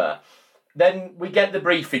clever. Then we get the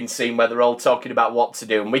briefing scene where they're all talking about what to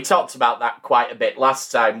do. And we talked about that quite a bit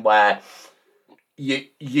last time, where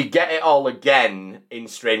you get it all again in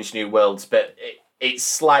Strange New Worlds, but it's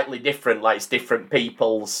slightly different. Like, it's different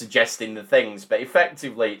people suggesting the things, but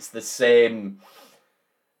effectively it's the same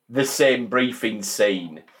briefing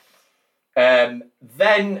scene.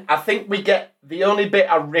 Then I think we get the only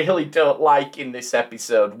bit I really don't like in this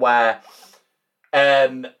episode, where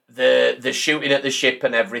the shooting at the ship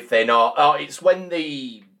and everything, or it's when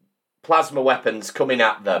the plasma weapons coming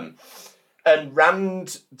at them, and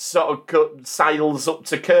Rand sort of sidles up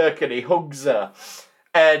to Kirk and he hugs her,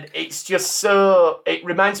 and it's just so, it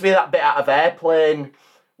reminds me of that bit out of Airplane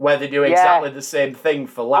where they do exactly the same thing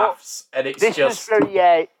for laughs, and it's this just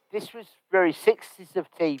this was very 60s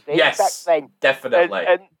of TV yes, back then. Definitely.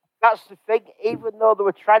 And that's the thing, even though they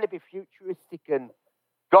were trying to be futuristic and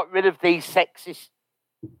got rid of these sexist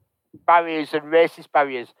barriers and racist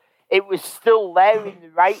barriers, it was still there in the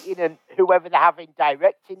writing and whoever they're having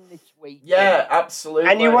directing this week. Yeah, absolutely.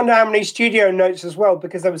 And you wonder how many studio notes as well,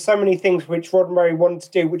 because there were so many things which Roddenberry wanted to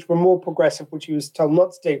do, which were more progressive, which he was told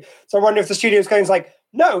not to do. So I wonder if the studio's going like,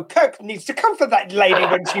 no, Kirk needs to comfort that lady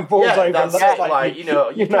when she falls over. That's like,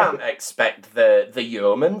 you can't expect the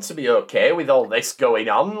yeoman to be okay with all this going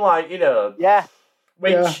on, like, Yeah.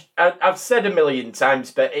 Which I've said a million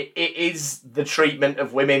times, but it is the treatment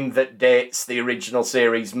of women that dates the original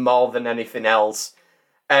series more than anything else.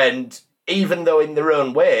 And even though in their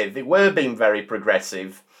own way they were being very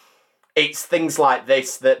progressive, it's things like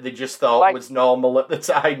this that they just thought was normal at the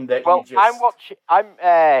time. That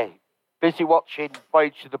I'm busy watching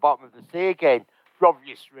Voyage to the Bottom of the Sea again for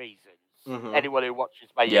obvious reasons. Mm-hmm. Anyone who watches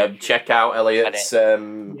my YouTube, check out Elliot's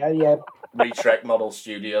Retrek Model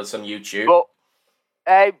Studios on YouTube. But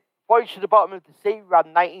Voyage to the Bottom of the Sea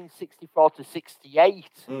ran 1964 to 68.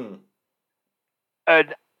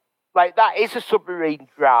 And, like, that is a submarine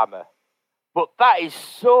drama. But that is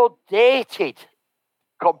so dated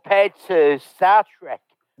compared to Star Trek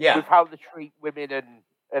with how they treat women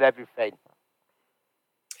and everything.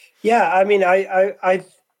 Yeah, I mean,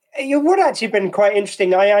 it would actually have been quite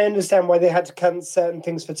interesting. I understand why they had to cut certain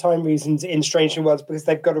things for time reasons in Strange New Worlds, because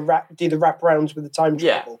they've got to do the wraparounds with the time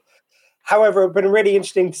travel. However, it would have been really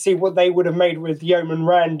interesting to see what they would have made with Yeoman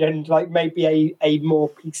Rand and, like, maybe a more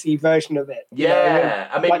PC version of it.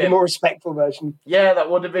 I mean, like a more respectful version. Yeah,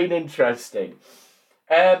 that would have been interesting.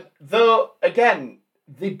 Though, again,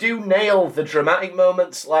 they do nail the dramatic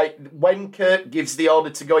moments, like when Kirk gives the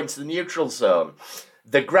order to go into the neutral zone.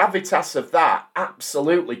 The gravitas of that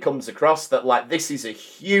absolutely comes across, that, like, this is a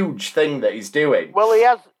huge thing that he's doing.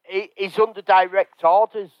 Well, he's under direct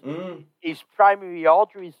orders. His primary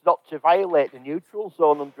order is not to violate the neutral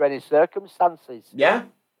zone under any circumstances. Yeah.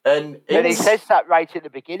 And he says that right at the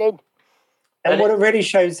beginning. And what it really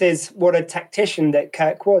shows is what a tactician that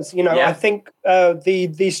Kirk was. I think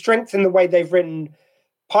the strength in the way they've written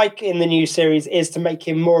Pike in the new series is to make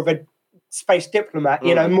him more of a space diplomat,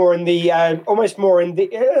 more in the almost more in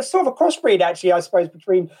the sort of a crossbreed, actually, I suppose,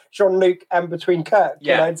 between Jean-Luc and between Kirk.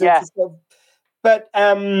 But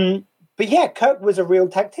yeah, Kirk was a real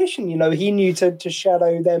tactician. He knew to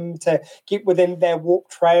shadow them, to keep within their warp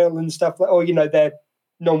trail and stuff, or their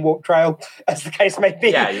non-warp trail, as the case may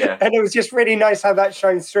be. And it was just really nice how that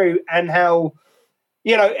shines through, and how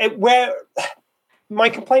where. My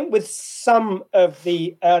complaint with some of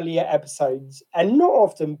the earlier episodes, and not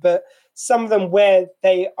often, but some of them where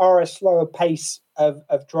they are a slower pace of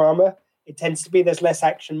drama, it tends to be there's less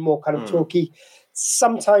action, more kind of talky.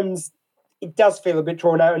 Sometimes it does feel a bit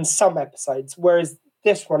drawn out in some episodes, whereas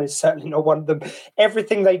this one is certainly not one of them.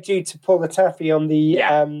 Everything they do to pull the taffy on the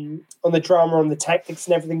drama, on the tactics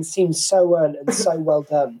and everything seems so earned and so well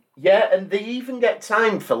done. Yeah, and they even get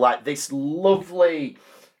time for, like, this lovely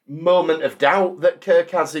moment of doubt that Kirk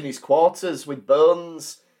has in his quarters with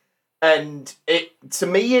Bones, and to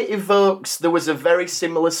me it evokes, there was a very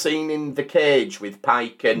similar scene in The Cage with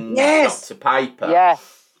Pike and Dr. Piper,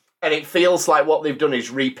 and it feels like what they've done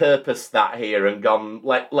is repurposed that here and gone,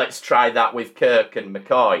 let's try that with Kirk and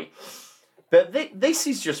McCoy. But this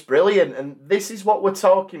is just brilliant, and this is what we're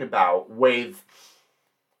talking about with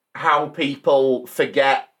how people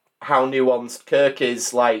forget how nuanced Kirk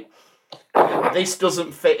is. Like, this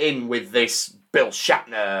doesn't fit in with this Bill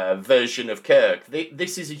Shatner version of Kirk.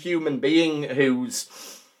 This is a human being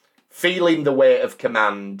who's feeling the weight of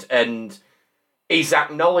command, and he's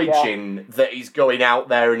acknowledging that he's going out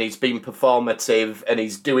there and he's being performative and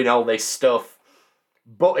he's doing all this stuff,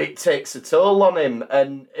 but it takes a toll on him,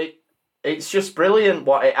 and it's just brilliant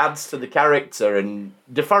what it adds to the character, and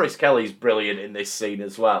DeForest Kelly's brilliant in this scene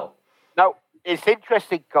as well. Now, it's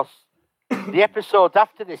interesting because the episode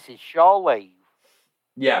after this is Shore Leave.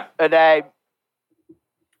 Yeah. And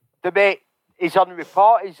the mate is on the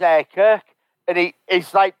report, is Kirk, and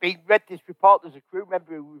he's like being read this report. There's a crew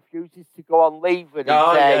member who refuses to go on leave, and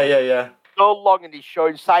yeah. So long, and he's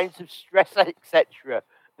showing signs of stress, etc.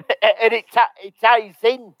 And it ties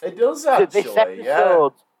in. It does actually, to this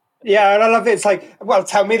episode. Yeah, and I love it. It's like, well,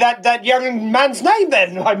 tell me that young man's name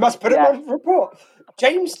then. I must put him on the report.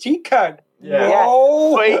 James T. Kirk. Yeah.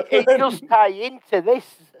 Whoa. But it does tie into this.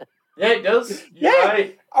 Yeah, it does. You're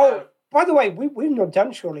right. Oh, by the way, we've not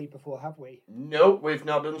done Shore Leave before, have we? Nope, we've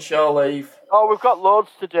not done Shore Leave. Oh, we've got loads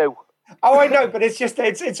to do. Oh, I know, but it's just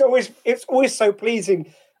it's always so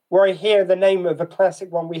pleasing where I hear the name of a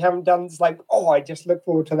classic one we haven't done. It's like, oh, I just look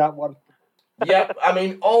forward to that one. Yeah, I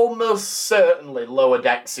mean, almost certainly Lower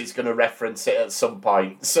Decks is going to reference it at some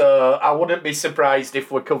point, so I wouldn't be surprised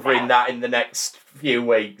if we're covering that in the next few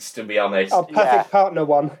weeks, to be honest. Our perfect partner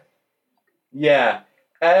one. Yeah.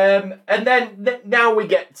 And then now we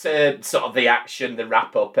get to sort of the action, the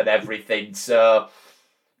wrap-up and everything, so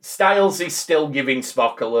Styles is still giving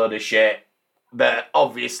Spock a load of shit, but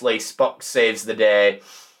obviously Spock saves the day.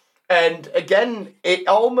 And again, it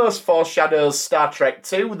almost foreshadows Star Trek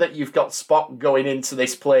 2 that you've got Spock going into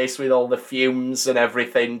this place with all the fumes and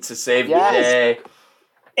everything to save the day.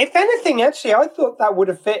 If anything, actually, I thought that would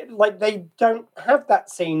have fit. Like, they don't have that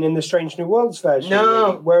scene in the Strange New Worlds version. No.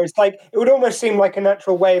 Really, whereas, like, it would almost seem like a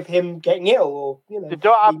natural way of him getting ill, or, you know. They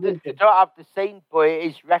don't have the scene, but it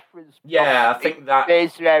is referenced. Yeah, I think that...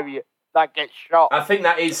 There's an area that gets shot. I think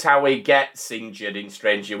that is how he gets injured in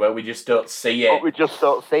Strange New World. We just don't see it. But we just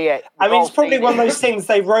don't see it. I mean, it's probably one of those things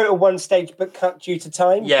they wrote at one stage but cut due to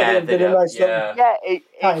time. Yeah,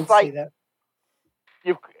 it's like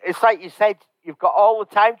it's like you said. You've got all the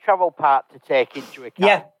time travel part to take into account.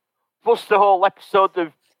 Yeah. Plus the whole episode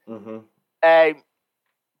of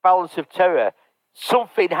Balance of Terror.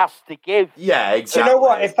 Something has to give. Yeah, exactly. Do you know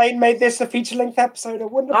what? If they made this a feature-length episode, I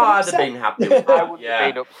wouldn't have been upset. I'd have been happy with that. I wouldn't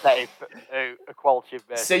have been upset if a quality of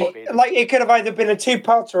See, like, it could have either been a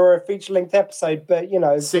two-parter or a feature-length episode, but, you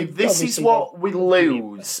know... See, this is what we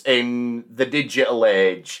lose in the digital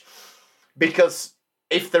age. Because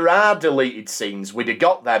if there are deleted scenes, we'd have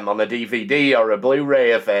got them on a DVD or a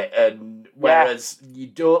Blu-ray of it, and whereas you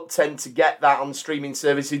don't tend to get that on streaming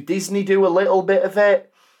services. Disney do a little bit of it.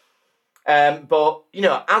 But, you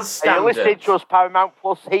know, as standard... Are you listening to us, Paramount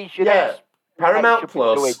Plus? He's your next... Paramount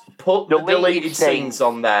Plus, put the deleted scenes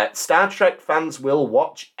on there. Star Trek fans will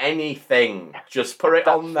watch anything. Just put it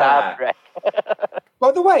on there.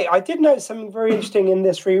 By the way, I did note something very interesting in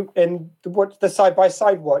this the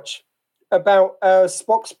side-by-side watch about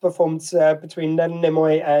Spock's performance between Leonard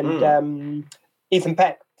Nimoy and Ethan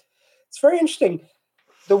Peck. It's very interesting.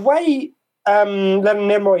 The way Leonard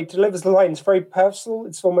Nimoy delivers the lines very personal.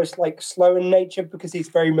 It's almost like slow in nature because he's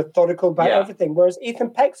very methodical about everything. Whereas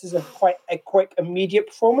Ethan Peck's is quite a quick, immediate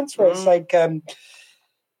performance where it's like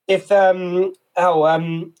if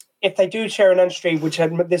they do share an entry, which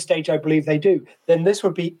at this stage I believe they do, then this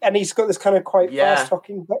would be, and he's got this kind of quite fast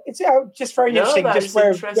talking, but it's just very interesting. Just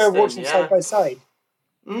where we're watching side by side.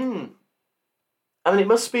 I mean, it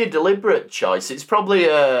must be a deliberate choice. It's probably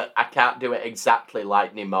I can't do it exactly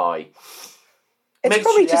like Nimoy. It's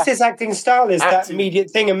probably just his acting style is that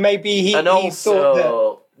immediate thing, and maybe he also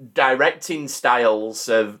thought that directing styles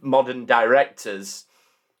of modern directors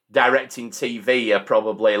directing TV are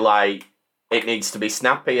probably like it needs to be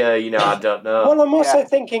snappier. You know, I don't know. Well, I'm also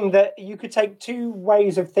thinking that you could take two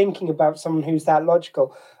ways of thinking about someone who's that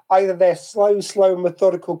logical. Either they're slow,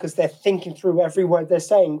 methodical because they're thinking through every word they're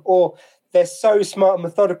saying, or they're so smart and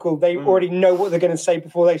methodical, they already know what they're going to say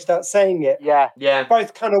before they start saying it. Yeah.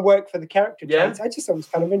 Both kind of work for the character traits. I just thought it was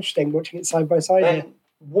kind of interesting watching it side by side here.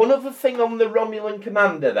 One other thing on the Romulan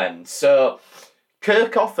commander then. So,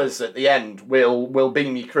 Kirk offers at the end, we'll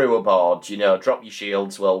beam your crew aboard, you know, drop your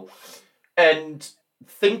shields, And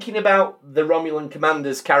thinking about the Romulan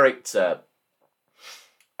commander's character,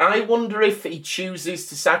 I wonder if he chooses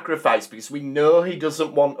to sacrifice because we know he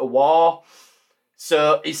doesn't want a war.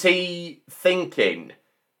 So is he thinking,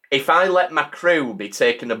 if I let my crew be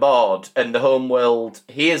taken aboard and the homeworld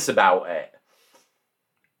hears about it,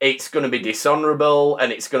 it's going to be dishonourable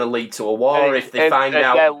and it's going to lead to a war if they find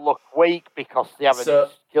out. They'll look weak because they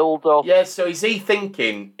haven't killed us. Yeah, so is he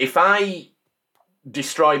thinking, if I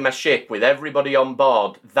destroy my ship with everybody on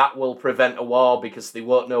board, that will prevent a war because they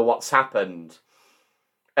won't know what's happened?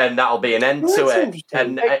 And that'll be an end to it.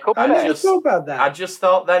 And I just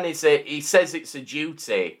thought then, he says it's a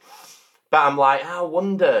duty. But I'm like, I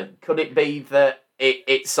wonder, could it be that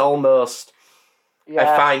it's almost a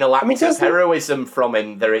final act of heroism from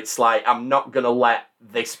him, that it's like, I'm not going to let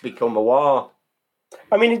this become a war?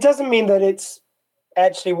 I mean, it doesn't mean that it's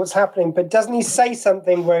actually what's happening, but doesn't he say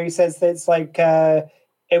something where he says that it's like,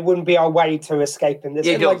 it wouldn't be our way to escape in this?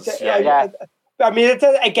 He does, I mean,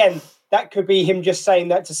 again, that could be him just saying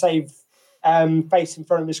that to save face in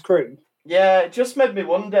front of his crew. Yeah, it just made me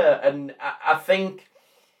wonder, and I think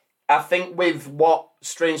with what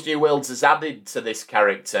Strange New Worlds has added to this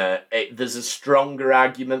character, there's a stronger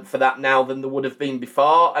argument for that now than there would have been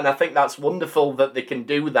before, and I think that's wonderful that they can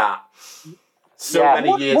do that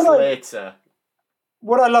many years later.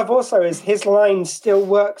 What I love also is his line still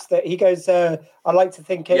works, that he goes, I like to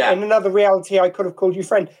think in another reality I could have called you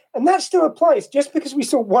friend. And that still applies. Just because we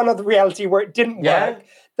saw one other reality where it didn't work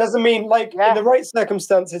doesn't mean, in the right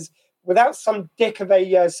circumstances, without some dick of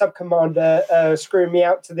a sub-commander screwing me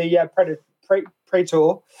out to the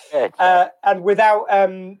Praetor, and without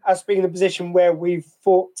us being in a position where we've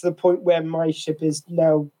fought to the point where my ship is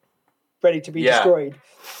now ready to be destroyed.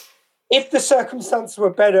 If the circumstances were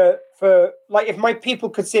better if my people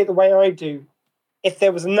could see it the way I do, if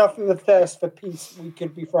there was enough of a thirst for peace, we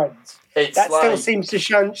could be friends. Still seems to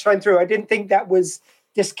shine through. I didn't think that was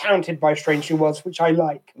discounted by Strange New Worlds, which I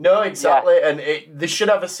like. No, exactly. Yeah. And they should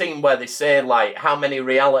have a scene where they say, like, how many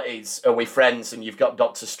realities are we friends? And you've got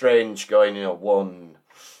Doctor Strange going, one.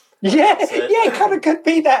 Yeah, it kind of could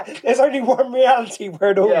be that. There's only one reality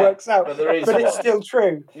where it all works out, but it's still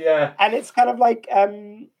true. Yeah. And it's kind of like,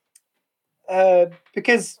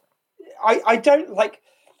 because I don't like,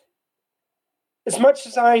 as much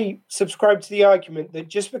as I subscribe to the argument that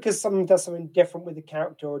just because someone does something different with a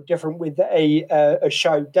character or different with a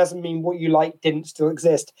show doesn't mean what you like didn't still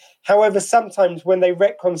exist. However, sometimes when they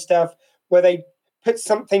retcon stuff where they put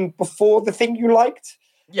something before the thing you liked,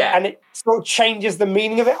 and it sort of changes the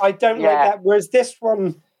meaning of it, I don't like that. Whereas this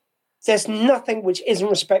one, there's nothing which isn't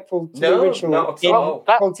respectful to the original. Not at all.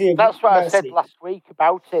 That's what I said last week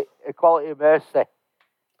about it, Equality of Mercy.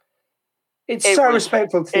 It's so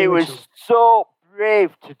respectful to the original. It was so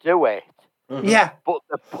brave to do it. Mm-hmm. Yeah. But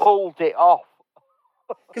they pulled it off.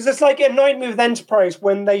 Because it's like a Nightmare with Enterprise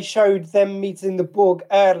when they showed them meeting the Borg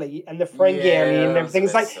early and the Ferengi early and everything.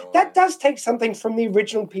 It's like, that does take something from the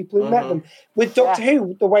original people who met them. With Doctor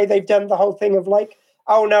Who, the way they've done the whole thing of like,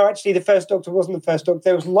 oh no, actually the first Doctor wasn't the first Doctor.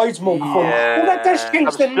 There was loads more before. Well, that does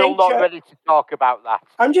change the nature. I'm still not ready to talk about that.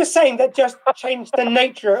 I'm just saying that just changed the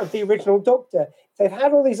nature of the original Doctor. They've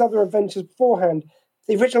had all these other adventures beforehand.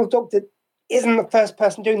 The original Doctor isn't the first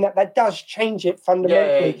person doing that. That does change it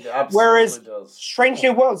fundamentally. Yeah, it whereas does. Strange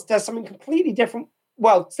New Worlds does something completely different.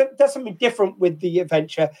 Well, does something different with the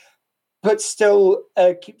adventure, but still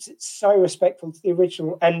keeps it so respectful to the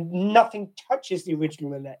original, and nothing touches the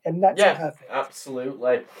original in it. And that's perfect.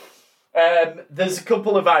 Absolutely. There's a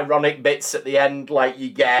couple of ironic bits at the end, like you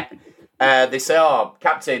get. They say,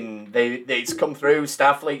 Captain, it's come through,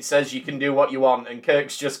 Starfleet says you can do what you want, and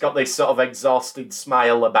Kirk's just got this sort of exhausted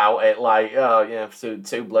smile about it, like,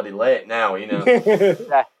 too bloody late now,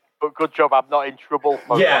 Yeah, but good job, I'm not in trouble.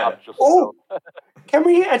 Can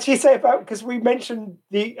we actually say about, because we mentioned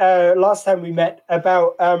the last time we met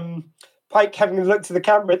about Pike having a look to the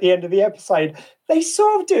camera at the end of the episode. They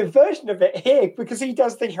sort of do a version of it here because he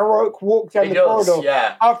does the heroic walk down the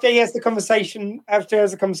corridor after he has the conversation. After he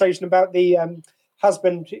has a conversation about the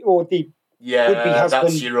husband or the would-be husband.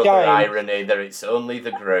 That's your other irony. That it's only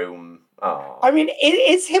the groom. Oh. I mean,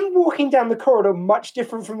 is him walking down the corridor much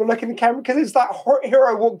different from the look in the camera? Because it's that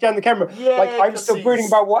hero walk down the camera. Yeah, like, I'm still brooding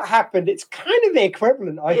about what happened. It's kind of the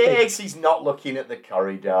equivalent, I think. Yes, he's not looking at the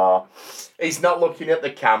corridor. He's not looking at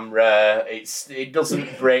the camera. It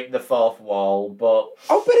doesn't break the fourth wall, but...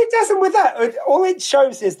 Oh, but it doesn't with that. All it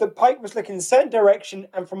shows is that Pike was looking in a certain direction,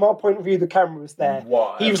 and from our point of view, the camera was there.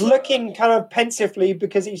 Whatever. He was looking kind of pensively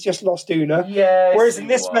because he's just lost Una. Yes, whereas in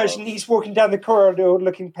this version, he's walking down the corridor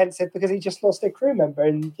looking pensive because he just lost a crew member,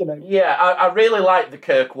 and Yeah, I really like the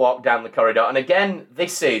Kirk walk down the corridor, and again,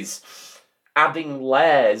 this is adding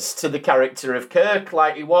layers to the character of Kirk.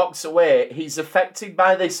 Like, he walks away, he's affected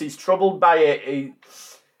by this, he's troubled by it.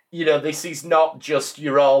 This is not just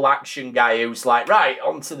your all action guy who's like, right,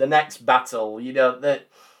 on to the next battle. That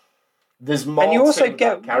there's more. And you also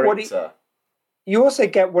get character. You also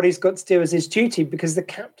get what he's got to do as his duty, because the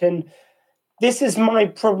captain. This is my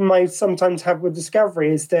problem I sometimes have with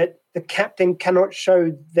Discovery, is that the captain cannot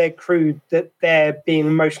show their crew that they're being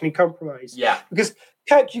emotionally compromised. Yeah. Because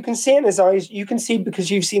Kirk, you can see in his eyes, you can see because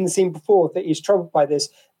you've seen the scene before that he's troubled by this.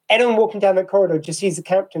 Anyone walking down that corridor just sees the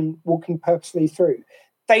captain walking purposely through.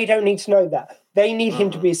 They don't need to know that. They need him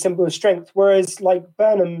to be a symbol of strength. Whereas, like,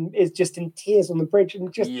 Burnham is just in tears on the bridge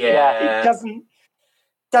and just it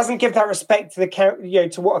doesn't give that respect to the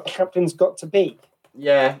to what a captain's got to be.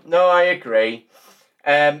 Yeah, no, I agree.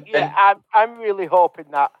 I'm really hoping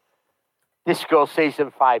that Disco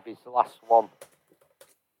season 5 is the last one.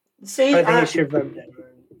 See, I think it should.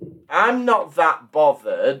 I'm not that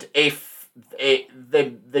bothered if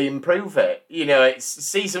they improve it. You know, it's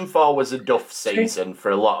season 4 was a duff season for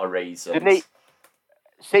a lot of reasons.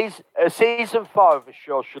 Season 4 of a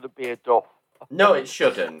show shouldn't be a duff. No, it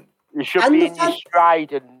shouldn't. You should be in your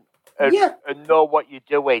stride and know what you're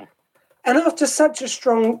doing. And after such a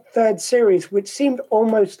strong third series, which seemed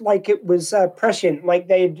almost like it was prescient, like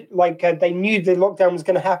they knew the lockdown was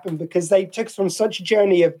going to happen because they took us on such a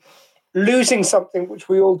journey of losing something, which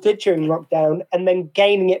we all did during lockdown, and then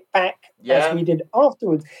gaining it back as we did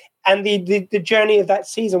afterwards. And the journey of that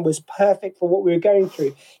season was perfect for what we were going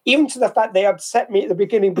through. Even to the fact they upset me at the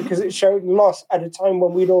beginning because it showed loss at a time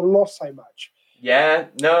when we'd all lost so much. Yeah,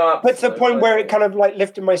 no, absolutely. But to the point where it kind of like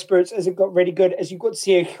lifted my spirits as it got really good, as you got to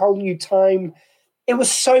see a whole new time. It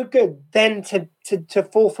was so good then to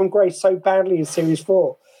fall from grace so badly in Series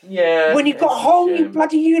 4. Yeah. When you've got a whole new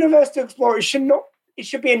bloody universe to explore, it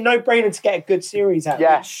should be a no-brainer to get a good series out.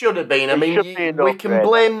 Yeah, it should have been. I mean, we can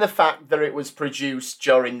blame the fact that it was produced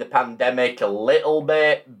during the pandemic a little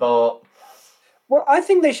bit, but... Well, I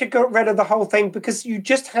think they should get rid of the whole thing because you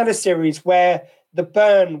just had a series where the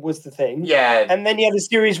burn was the thing. Yeah. And then you had a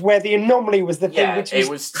series where the anomaly was the thing, which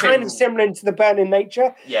was kind of similar to the burn in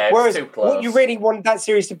nature. Yeah, whereas too close. What you really wanted that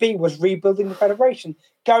series to be was rebuilding the Federation.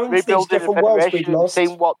 Going to these different worlds we'd lost.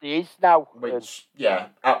 Seeing what it is now. Which,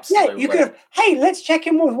 absolutely. Yeah, you could have, hey, let's check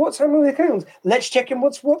in with what's happening with the Klingons. Let's check in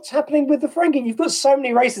what's happening with the Ferengi. You've got so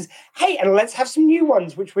many races. Hey, and let's have some new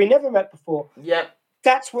ones, which we never met before. Yep.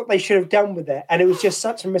 That's what they should have done with it. And it was just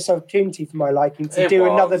such a missed opportunity for my liking to do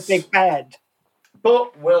another big bad.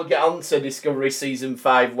 But we'll get on to Discovery Season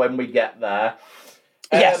 5 when we get there.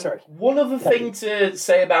 Sorry. One other thing to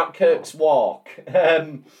say about Kirk's walk.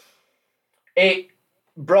 It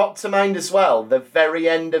brought to mind as well the very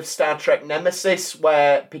end of Star Trek Nemesis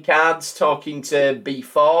where Picard's talking to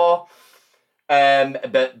B4,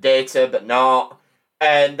 but Data, but not.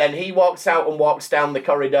 And then he walks out and walks down the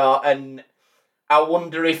corridor, and I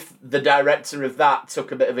wonder if the director of that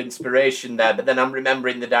took a bit of inspiration there, but then I'm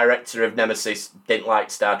remembering the director of Nemesis didn't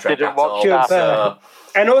like Star Trek at all. So.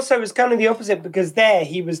 And also it was kind of the opposite because there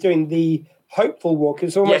he was doing the hopeful walk. It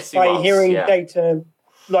was almost hearing Data,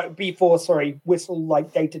 like B4, whistle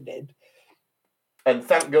like Data did. And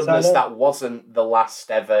thank goodness that wasn't the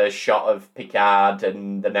last ever shot of Picard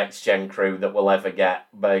and the Next Gen crew that we'll ever get,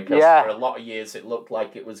 because for a lot of years it looked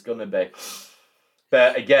like it was going to be.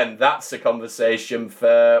 But again, that's a conversation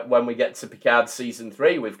for when we get to Picard Season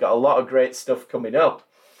 3. We've got a lot of great stuff coming up.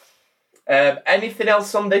 Anything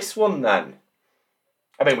else on this one, then?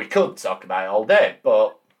 I mean, we could talk about it all day,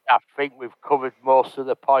 but... I think we've covered most of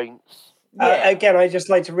the points. Again, I just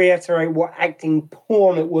like to reiterate what acting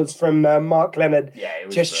porn it was from Mark Leonard. Yeah, it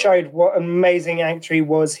was just showed what an amazing actor he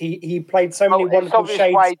was. He played so many wonderful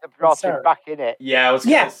shades. Why they brought him back in it. Yeah, I was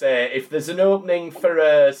going to say, if there's an opening for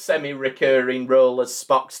a semi-recurring role as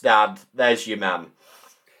Spock's dad, there's your man.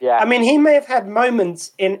 Yeah, I mean, he may have had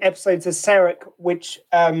moments in episodes of Sarek which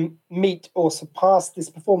meet or surpass this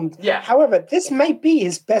performance. Yeah. However, this may be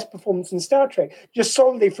his best performance in Star Trek, just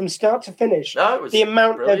solidly from start to finish. No, it was the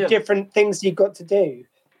amount of different things he got to do.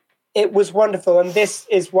 It was wonderful, and this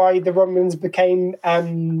is why the Romulans became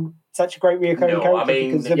such a great recurring character,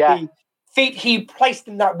 because of the feet he placed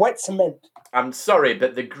in that wet cement. I'm sorry,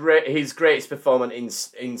 but his greatest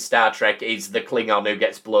performance in Star Trek is the Klingon who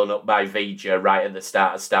gets blown up by V'Ger right at the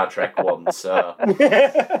start of Star Trek 1. So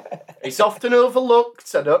it's often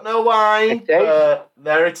overlooked. I don't know why, but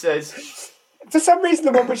there it is. For some reason,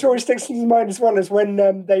 the one which always sticks in his mind as well is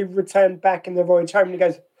when they return back in the voyage home and he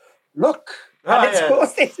goes, "Look."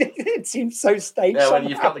 It seems so staged. Yeah, when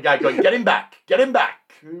you've got the guy going, "Get him back, get him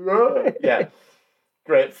back." Yeah.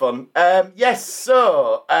 Great fun.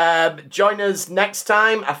 So join us next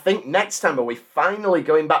time. I think next time are we finally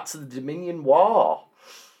going back to the Dominion War?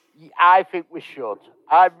 I think we should.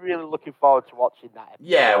 I'm really looking forward to watching that episode.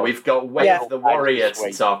 Yeah, we've got Wave the Warrior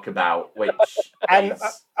to talk about, which and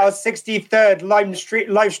our 63rd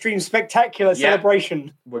live stream spectacular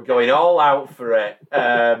celebration. We're going all out for it.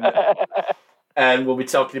 And we'll be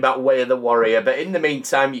talking about Way of the Warrior. But in the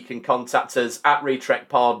meantime, you can contact us at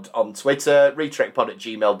RetrekPod on Twitter,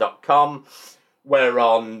 retrekpod@gmail.com. We're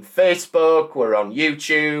on Facebook, we're on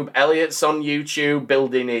YouTube. Elliot's on YouTube,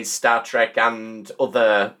 building his Star Trek and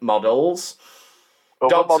other models.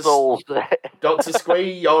 Dr.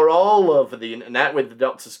 Squee, you're all over the internet with the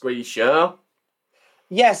Dr. Squee Show.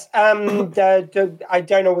 Yes, I don't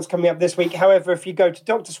know what's coming up this week. However, if you go to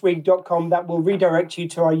drsqueeg.com, that will redirect you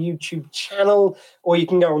to our YouTube channel, or you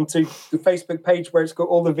can go onto the Facebook page where it's got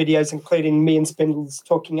all the videos, including me and Spindles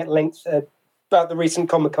talking at length about the recent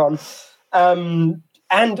Comic-Con.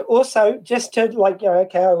 And also, just to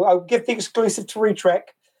I'll give the exclusive to Retrek.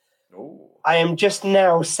 Ooh. I am just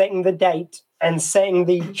now setting the date and setting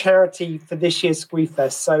the charity for this year's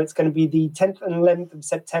Squeefest. So it's going to be the 10th and 11th of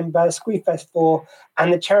September, Squeefest 4.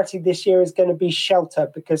 And the charity this year is going to be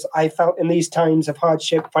Shelter, because I felt in these times of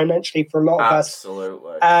hardship financially for a lot of us.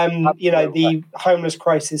 Absolutely. The homeless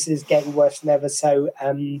crisis is getting worse than ever. So,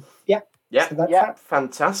 yeah. So that's that.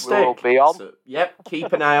 Fantastic. We'll be on. So,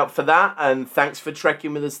 keep an eye out for that. And thanks for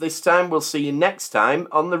trekking with us this time. We'll see you next time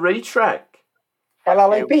on the Retrek.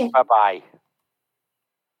 LLAP. Bye-bye.